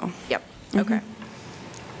project, so. Yep, okay.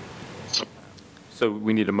 So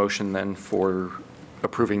we need a motion then for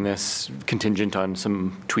approving this contingent on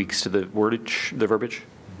some tweaks to the wordage, the verbiage?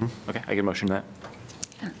 Okay, I get a motion to that.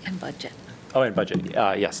 And budget. Oh, and budget,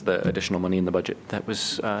 yes, the additional money in the budget that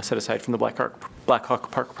was set aside from the Black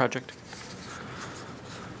Hawk Park project.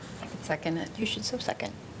 I could second it. You should so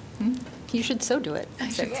second. You should so do it. I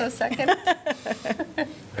should so second.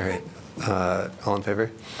 All right. All in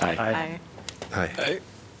favor? Aye. Aye.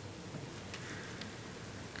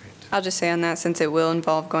 I'll just say on that, since it will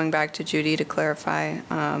involve going back to Judy to clarify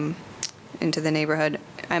into the neighborhood,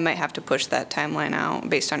 I might have to push that timeline out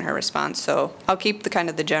based on her response. So I'll keep the kind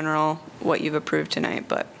of the general, what you've approved tonight,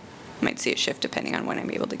 but might see a shift depending on when I'm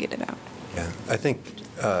able to get it out. Yeah, I think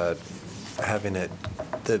having it,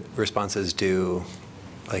 the responses due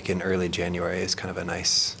like in early January is kind of a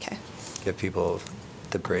nice, Okay. give people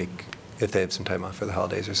the break if they have some time off for the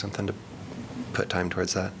holidays or something to put time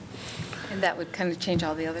towards that. And that would kind of change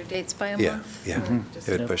all the other dates by a Yeah, month? yeah. Or just-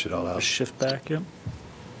 It would push it all out. Shift back, yep.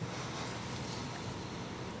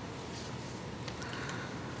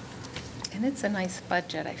 And it's a nice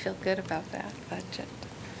budget. I feel good about that budget.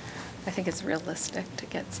 I think it's realistic to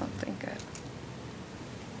get something good.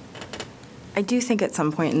 I do think at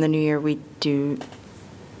some point in the new year, we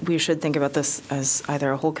should think about this as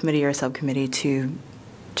either a whole committee or a subcommittee to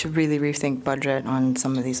really rethink budget on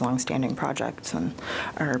some of these longstanding projects and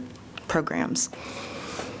our programs.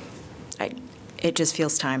 It just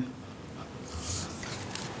feels time.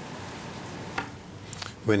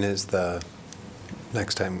 When is the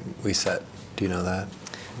next time we set? Do you know that?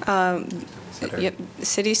 Is that our- Yep,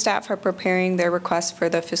 city staff are preparing their request for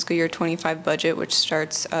the fiscal year '25 budget, which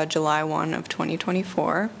starts July 1 of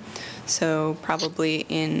 2024. So probably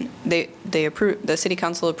the city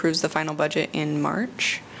council approves the final budget in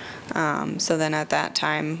March. So then at that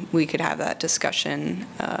time, we could have that discussion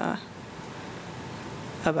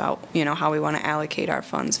about, how we want to allocate our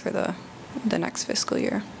funds for the next fiscal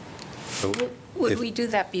year. So Would if- we do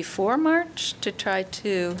that before March to try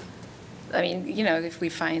to, I mean, if we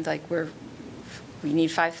find like we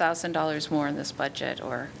need $5,000 more in this budget,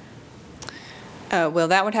 or? Well,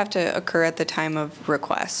 that would have to occur at the time of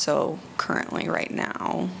request, so currently, right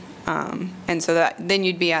now. And so then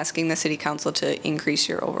you'd be asking the city council to increase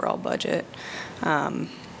your overall budget.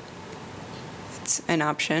 It's an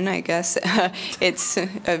option, I guess. It's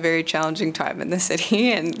a very challenging time in the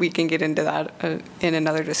city, and we can get into that in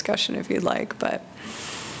another discussion if you'd like, but.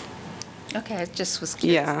 Okay, I just was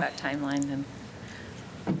curious Yeah. about timeline and.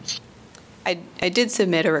 I did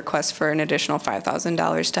submit a request for an additional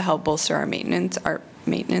 $5,000 to help bolster our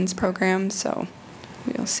maintenance program, so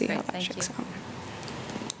we'll see how Great, that thank shakes you. out.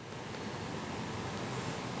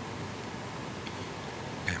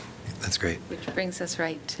 Okay, that's great. Which brings us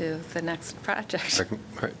right to the next project.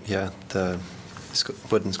 Yeah, the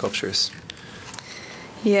wooden sculptures.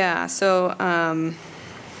 Yeah, so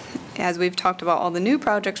as we've talked about all the new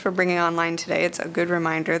projects we're bringing online today, it's a good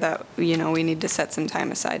reminder that, we need to set some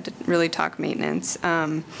time aside to really talk maintenance.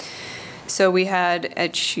 So we had,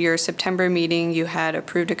 at your September meeting, you had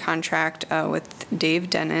approved a contract with Dave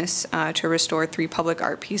Dennis to restore 3 public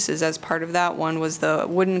art pieces. As part of that, one was the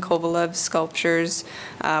wooden Kovalev sculptures,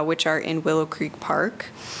 which are in Willow Creek Park.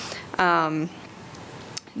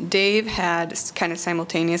 Dave had kind of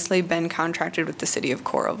simultaneously been contracted with the city of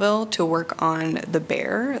Coralville to work on the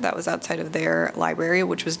bear that was outside of their library,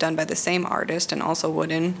 which was done by the same artist and also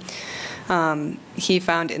wooden. He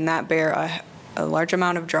found in that bear a large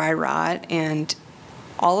amount of dry rot, and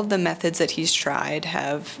all of the methods that he's tried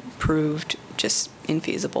have proved just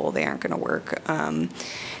infeasible. They aren't going to work.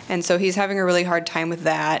 And so he's having a really hard time with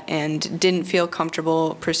that and didn't feel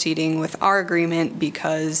comfortable proceeding with our agreement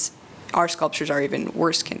because our sculptures are even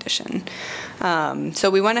worse condition. So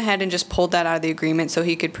we went ahead and just pulled that out of the agreement so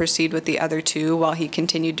he could proceed with the other two while he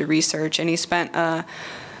continued to research. And he spent,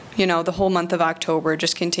 the whole month of October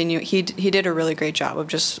just he did a really great job of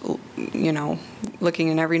just, looking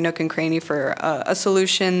in every nook and cranny for a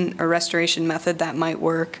solution, a restoration method that might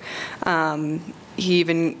work. He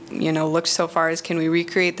even, looked so far as, can we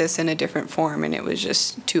recreate this in a different form? And it was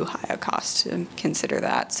just too high a cost to consider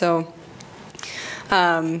that. So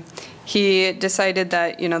he decided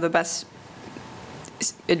that, the best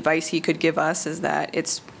advice he could give us is that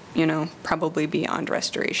it's, probably beyond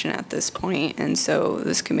restoration at this point. And so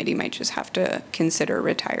this committee might just have to consider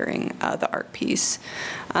retiring the art piece.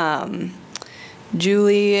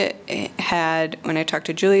 Julie when I talked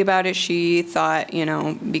to Julie about it, she thought,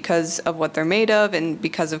 because of what they're made of and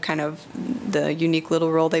because of kind of the unique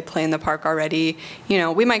little role they play in the park already,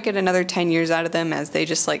 we might get another 10 years out of them as they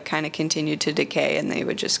just kind of continue to decay, and they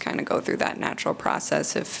would just kind of go through that natural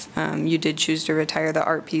process if you did choose to retire the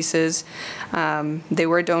art pieces. They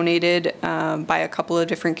were donated by a couple of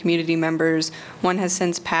different community members. One has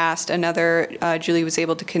since passed. Another Julie was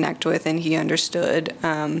able to connect with, and he understood.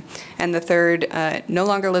 And the third no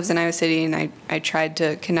longer lives in Iowa City, and I tried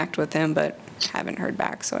to connect with him, but haven't heard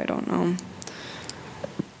back, so I don't know.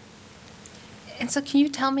 And so can you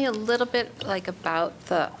tell me a little bit about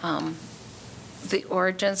the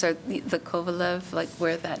origins or the Kovalev,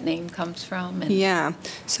 where that name comes from? Yeah,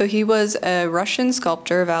 so he was a Russian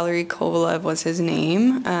sculptor. Valery Kovalev was his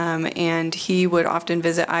name, and he would often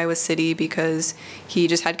visit Iowa City because he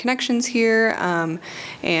just had connections here,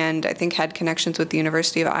 and I think had connections with the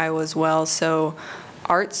University of Iowa as well. So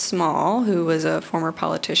Art Small, who was a former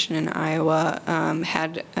politician in Iowa,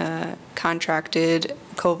 had contracted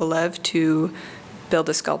Kovalev to build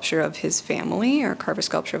a sculpture of his family or carve a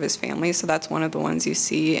sculpture of his family. So that's one of the ones you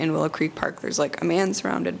see in Willow Creek Park. There's a man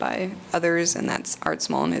surrounded by others, and that's Art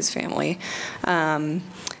Small and his family. And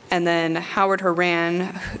then Howard Horan,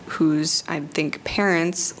 whose I think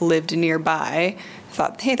parents lived nearby,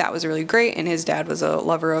 thought, hey, that was really great. And his dad was a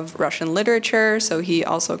lover of Russian literature, so he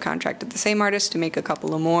also contracted the same artist to make a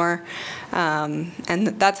couple of more. And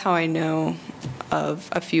that's how I know of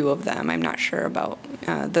a few of them. I'm not sure about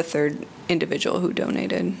the third individual who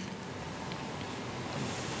donated.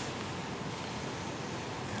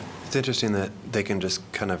 It's interesting that they can just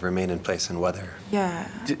kind of remain in place and weather. Yeah.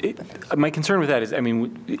 My concern with that is,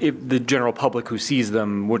 if the general public who sees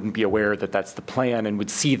them wouldn't be aware that that's the plan and would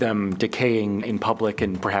see them decaying in public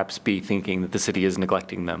and perhaps be thinking that the city is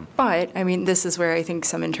neglecting them. But, this is where I think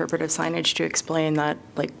some interpretive signage to explain that,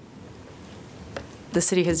 the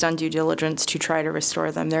city has done due diligence to try to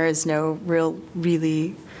restore them. There is no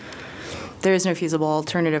feasible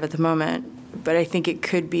alternative at the moment. But I think it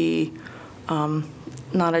could be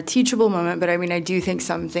not a teachable moment, but I do think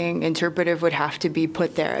something interpretive would have to be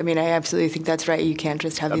put there. I absolutely think that's right. You can't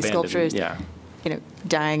just have these sculptures,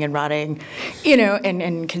 dying and rotting,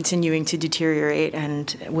 and continuing to deteriorate,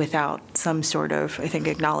 and without some sort of, I think,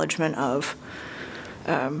 acknowledgement of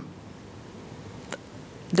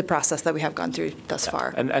the process that we have gone through thus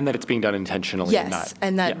far. And that it's being done intentionally. Yes,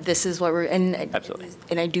 and that this is what we're, Absolutely.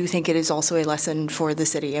 And I do think it is also a lesson for the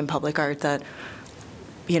city and public art that,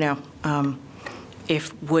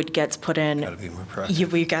 if wood gets put in. Gotta be more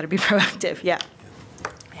proactive. We've got to be proactive, yeah.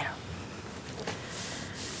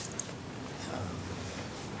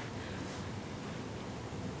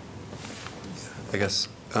 I guess,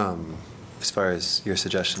 as far as your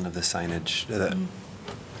suggestion of the signage, that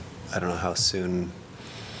I don't know how soon,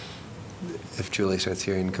 if Julie starts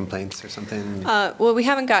hearing complaints or something. Well, we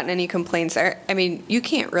haven't gotten any complaints. You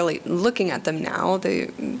can't really, looking at them now,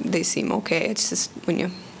 they seem okay. It's just when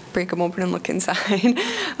you break them open and look inside.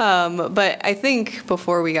 But I think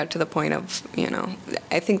before we got to the point of,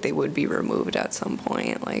 I think they would be removed at some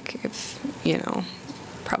point, if,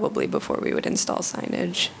 probably before we would install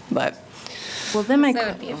signage. But well, then that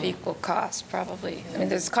would be of equal cost, probably.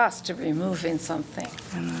 There's cost to removing something,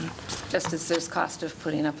 just as there's cost of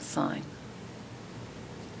putting up a sign.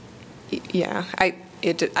 Yeah, I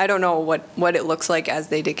don't know what it looks like as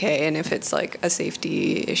they decay, and if it's a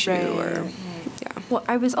safety issue or. Yeah. Well,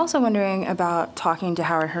 I was also wondering about talking to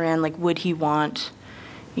Howard Horan, would he want,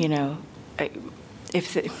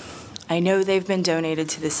 I know they've been donated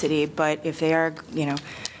to the city, but if they are,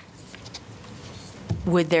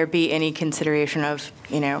 would there be any consideration of,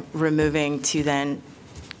 removing to then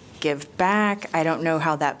give back? I don't know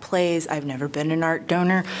how that plays. I've never been an art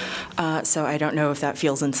donor, so I don't know if that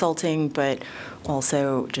feels insulting, but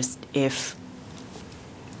also just if,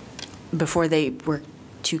 before they were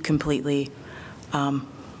to completely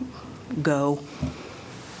go,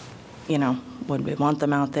 would we want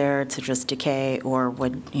them out there to just decay, or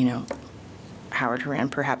would, Howard Horan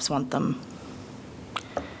perhaps want them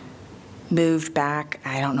moved back?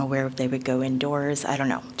 I don't know where they would go indoors. I don't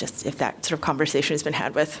know, just if that sort of conversation has been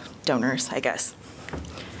had with donors, I guess.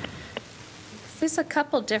 There's a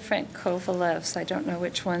couple different Kovalevs. I don't know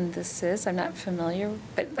which one this is. I'm not familiar,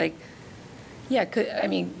 but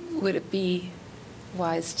would it be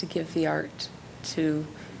wise to give the art to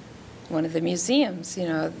one of the museums,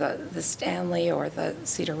 the Stanley or the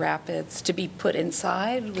Cedar Rapids, to be put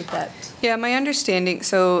inside? Would that? Yeah, my understanding,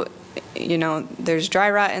 so, there's dry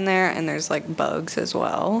rot in there and there's like bugs as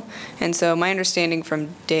well. And so my understanding from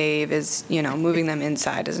Dave is, moving them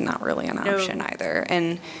inside is not really an option either.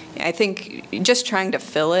 And I think just trying to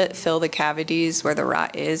fill the cavities where the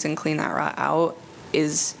rot is and clean that rot out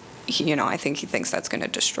is, I think he thinks that's going to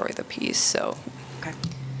destroy the piece, so. Okay.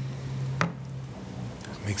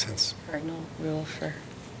 Makes sense. Cardinal rule for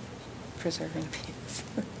preserving peace.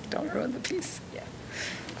 Don't ruin the peace. Yeah.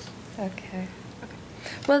 Okay.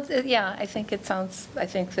 Well, yeah, I think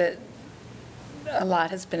that a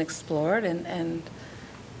lot has been explored, and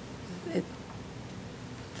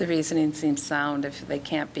the reasoning seems sound if they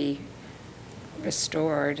can't be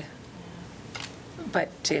restored,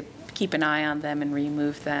 but to keep an eye on them and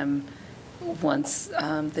remove them once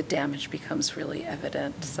the damage becomes really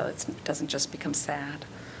evident, so it doesn't just become sad.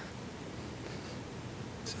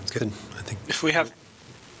 Sounds good. I think. If we have.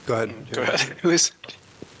 Go ahead. Go ahead.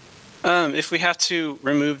 If we have to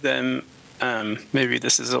remove them, maybe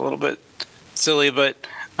this is a little bit silly, but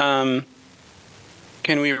can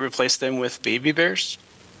we replace them with baby bears?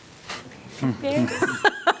 Can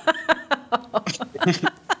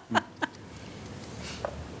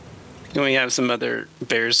we have some other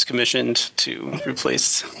bears commissioned to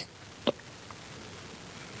replace?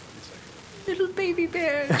 Little baby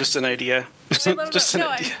bear. Just an idea. Just an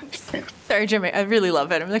idea. Sorry, Jimmy, I really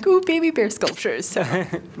love it. I'm like, ooh, baby bear sculptures. So.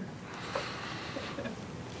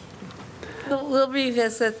 We'll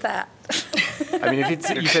revisit that. I mean,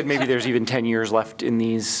 you said maybe there's even 10 years left in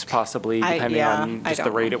these, possibly, depending on just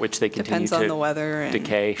the rate at which they continue Depends on the weather to and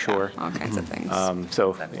decay, sure. all kinds of things.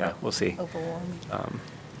 So, yeah, we'll see.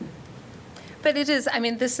 But it is,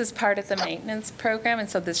 this is part of the maintenance program, and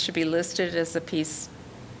so this should be listed as a piece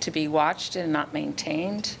to be watched and not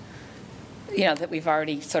maintained. That we've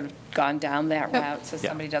already sort of gone down that route, so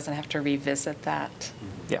somebody doesn't have to revisit that.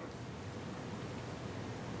 Yeah.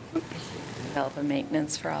 Develop a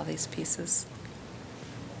maintenance for all these pieces.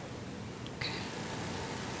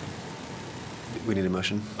 We need a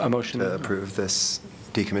motion. A motion. To approve this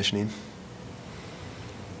decommissioning.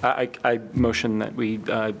 I motion that we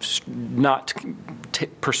not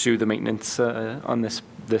pursue the maintenance on this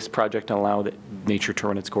project and allow nature to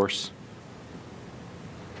run its course.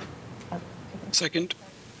 Second.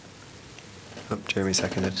 Oh, Jeremy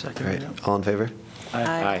seconded. All right. All in favor?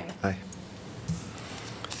 Aye. Aye.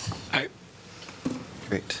 Aye.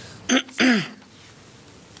 Great. Great.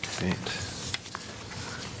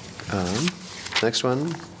 Next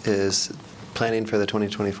one is planning for the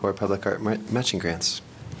 2024 Public Art Matching Grants.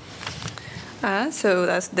 So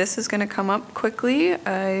this is going to come up quickly.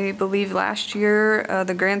 I believe last year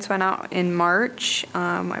the grants went out in March.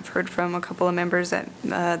 I've heard from a couple of members that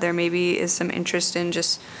there maybe is some interest in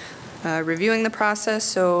just reviewing the process.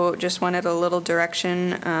 So just wanted a little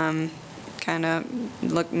direction, kind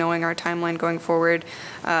of knowing our timeline going forward.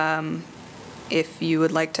 If you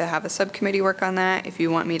would like to have a subcommittee work on that, if you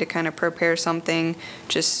want me to kind of prepare something,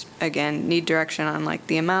 just, again, need direction on like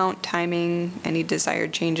the amount, timing, any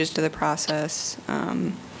desired changes to the process.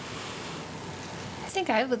 I think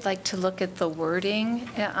I would like to look at the wording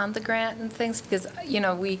on the grant and things, because,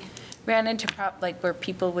 we ran into where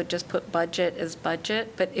people would just put budget as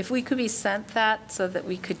budget, but if we could be sent that so that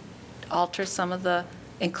we could alter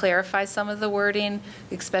and clarify some of the wording,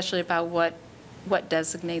 especially about what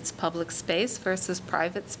designates public space versus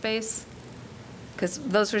private space, because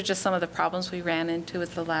those were just some of the problems we ran into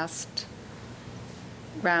with the last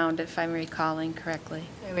round, if I'm recalling correctly.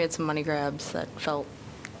 We had some money grabs that felt.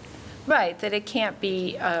 Right, that it can't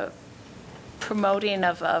be promoting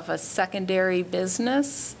of a secondary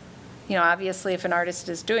business. Obviously, if an artist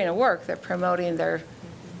is doing a work, they're promoting their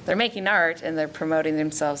they're making art and they're promoting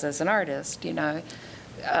themselves as an artist,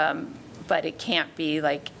 but it can't be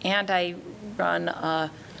like, and I run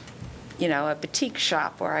a boutique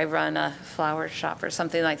shop, or I run a flower shop or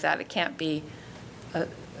something like that. It can't be,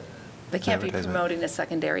 they can't be Advertisement. promoting a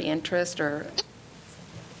secondary interest, or,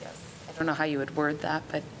 yes, I don't know how you would word that,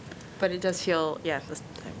 but But it does feel, yeah,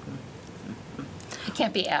 it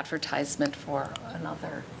can't be advertisement for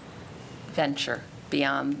another venture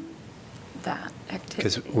beyond that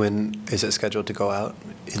Because activity. when is it scheduled to go out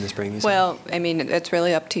in the spring? You said? Well, I mean, it's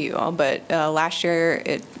really up to you all, but last year,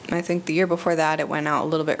 I think the year before that, it went out a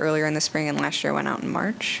little bit earlier in the spring, and last year it went out in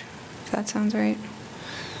March, if that sounds right.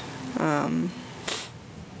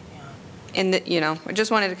 And, I just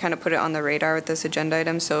wanted to kind of put it on the radar with this agenda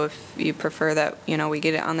item, so if you prefer that, we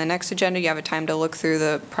get it on the next agenda, you have a time to look through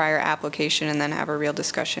the prior application and then have a real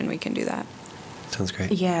discussion, we can do that. Sounds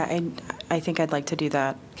great. yeah, I think I'd like to do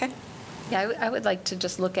that. Okay? Yeah, I would like to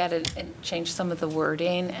just look at it and change some of the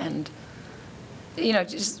wording and,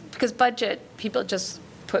 just because budget, people just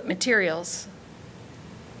put materials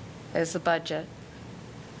as the budget.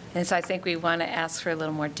 And so I think we want to ask for a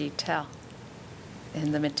little more detail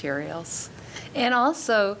in the materials. And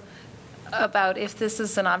also about if this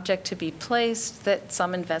is an object to be placed, that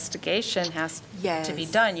some investigation has to be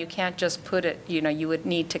Yes. done. You can't just put it, you would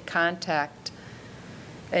need to contact.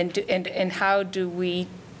 And how do we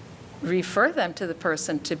refer them to the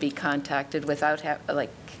person to be contacted without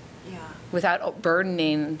without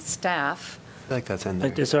burdening staff? I feel like that's in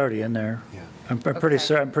there. It's already in there. Yeah. I'm pretty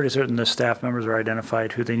certain the staff members are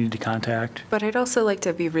identified who they need to contact. But I'd also like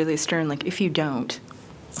to be really stern, like, if you don't,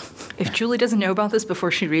 if Julie doesn't know about this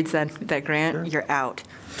before she reads that grant, you're out.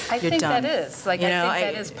 I You're think that done. is, I You know,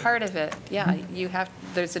 think that is part of it. Yeah,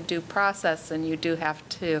 there's a due process, and you do have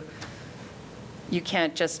to, you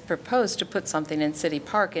can't just propose to put something in City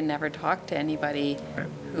Park and never talk to anybody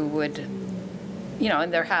who would,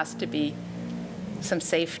 and there has to be some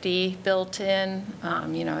safety built in.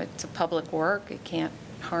 It's a public work, it can't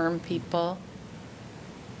harm people,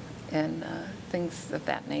 and things of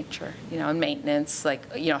that nature, and maintenance, like,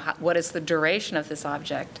 what is the duration of this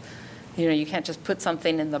object? You can't just put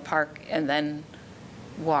something in the park and then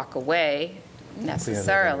walk away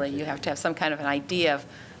necessarily. You have to have some kind of an idea of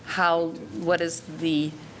what is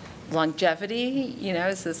the longevity,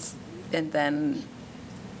 is this, and then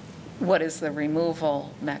what is the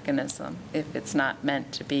removal mechanism if it's not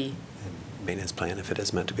meant to be? Maintenance plan if it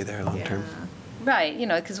is meant to be there long term. Right,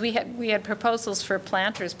 because we had proposals for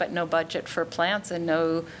planters, but no budget for plants, and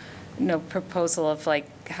no proposal of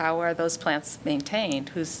like, how are those plants maintained?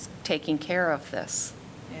 Who's taking care of this?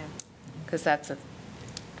 Yeah. Because that's a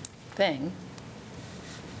thing.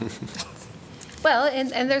 Well,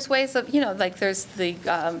 and there's ways of, like there's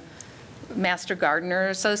the Master Gardener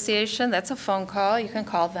Association, that's a phone call, you can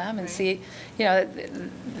call them and see,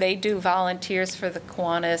 they do volunteers for the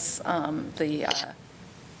Kiwanis,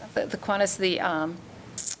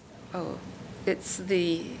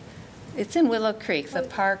 it's in Willow Creek, the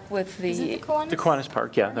park with Is it the the, Kiwanis? The Kiwanis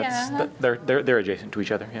Park, yeah, Yeah. they're adjacent to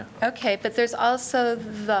each other, yeah. okay, but there's also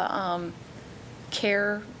the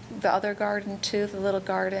the other garden too, the little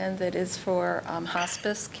garden that is for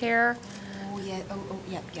hospice care. Oh, yeah,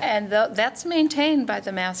 yeah. And that's maintained by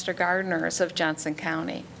the Master Gardeners of Johnson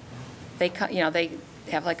County. They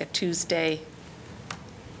have like a Tuesday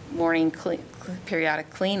morning periodic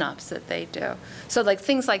cleanups that they do. So like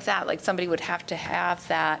things like that, like somebody would have to have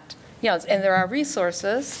that, and there are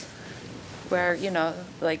resources where,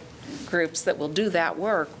 like groups that will do that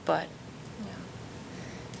work, but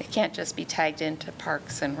it can't just be tagged into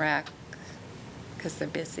Parks and Rec because they're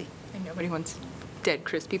busy. And nobody wants dead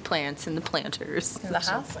crispy plants in the planters. The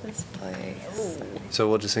hospice place. So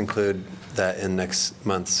we'll just include that in next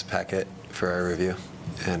month's packet for our review.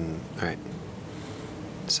 And, all right.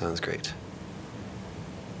 Sounds great.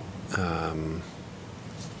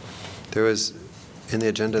 There was, in the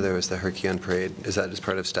agenda, there was the Herkion Parade. Is that just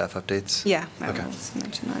part of staff updates? Yeah, I Okay. will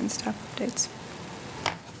mention that in staff updates.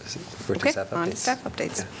 We're to Okay, staff on to updates? staff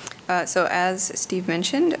updates. So as Steve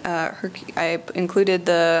mentioned, I included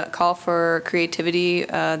the call for creativity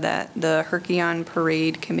that the Herkion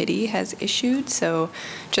Parade Committee has issued. So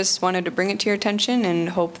just wanted to bring it to your attention and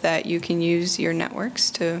hope that you can use your networks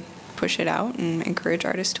to push it out and encourage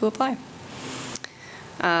artists to apply.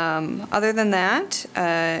 Other than that,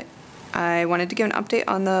 I wanted to give an update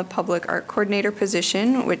on the public art coordinator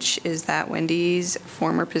position, which is that Wendy's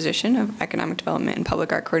former position of economic development and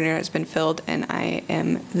public art coordinator has been filled, and I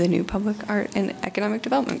am the new public art and economic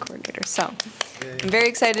development coordinator. So I'm very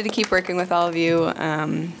excited to keep working with all of you,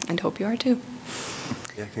 and hope you are too.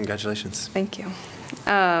 Yeah, congratulations. Thank you.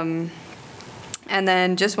 And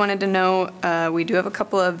then just wanted to know, we do have a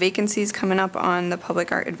couple of vacancies coming up on the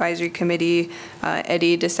Public Art Advisory Committee.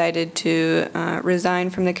 Eddie decided to resign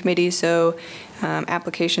from the committee, so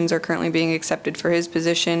applications are currently being accepted for his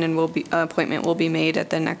position, and appointment will be made at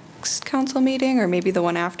the next council meeting, or maybe the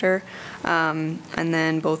one after. And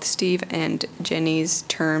then both Steve and Jenny's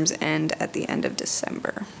terms end at the end of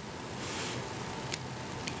December.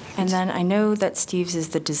 And then I know that Steve's is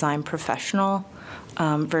the design professional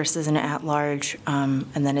versus an at-large, and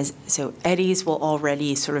then so Eddie's will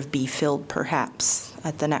already sort of be filled perhaps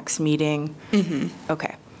at the next meeting? Mm-hmm.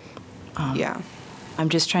 Okay. Yeah. I'm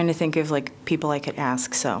just trying to think of like people I could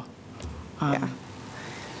ask, so. Yeah.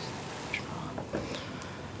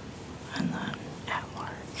 And then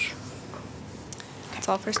at-large. That's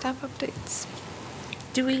all for staff updates.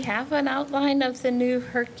 Do we have an outline of the new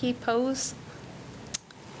Herky pose?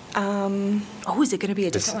 Oh, is it going to be a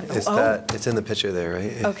It's, different one? it's Oh, that, it's in the picture there,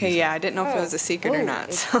 right? Okay, yeah, I didn't know if it was a secret or Oh,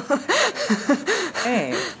 not.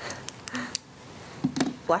 hey.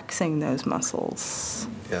 Flexing those muscles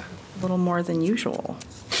Yeah. a little more than usual.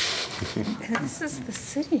 This is the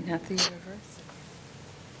city, not the university.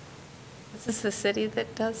 This is the city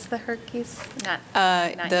that does the Herkies, not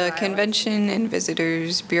your The Iowa. Convention and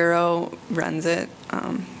Visitors Bureau runs it,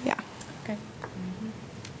 yeah. Okay.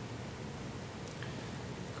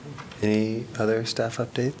 Any other staff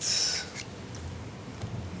updates?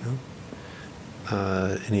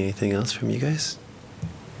 No? Anything else from you guys?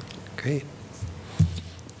 Great.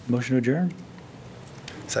 Motion to adjourn?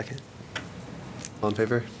 Second? All in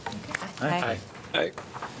favor? Aye. All right,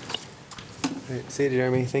 see you,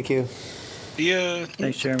 Jeremy. Thank you. Yeah.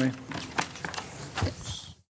 Thanks, Jeremy.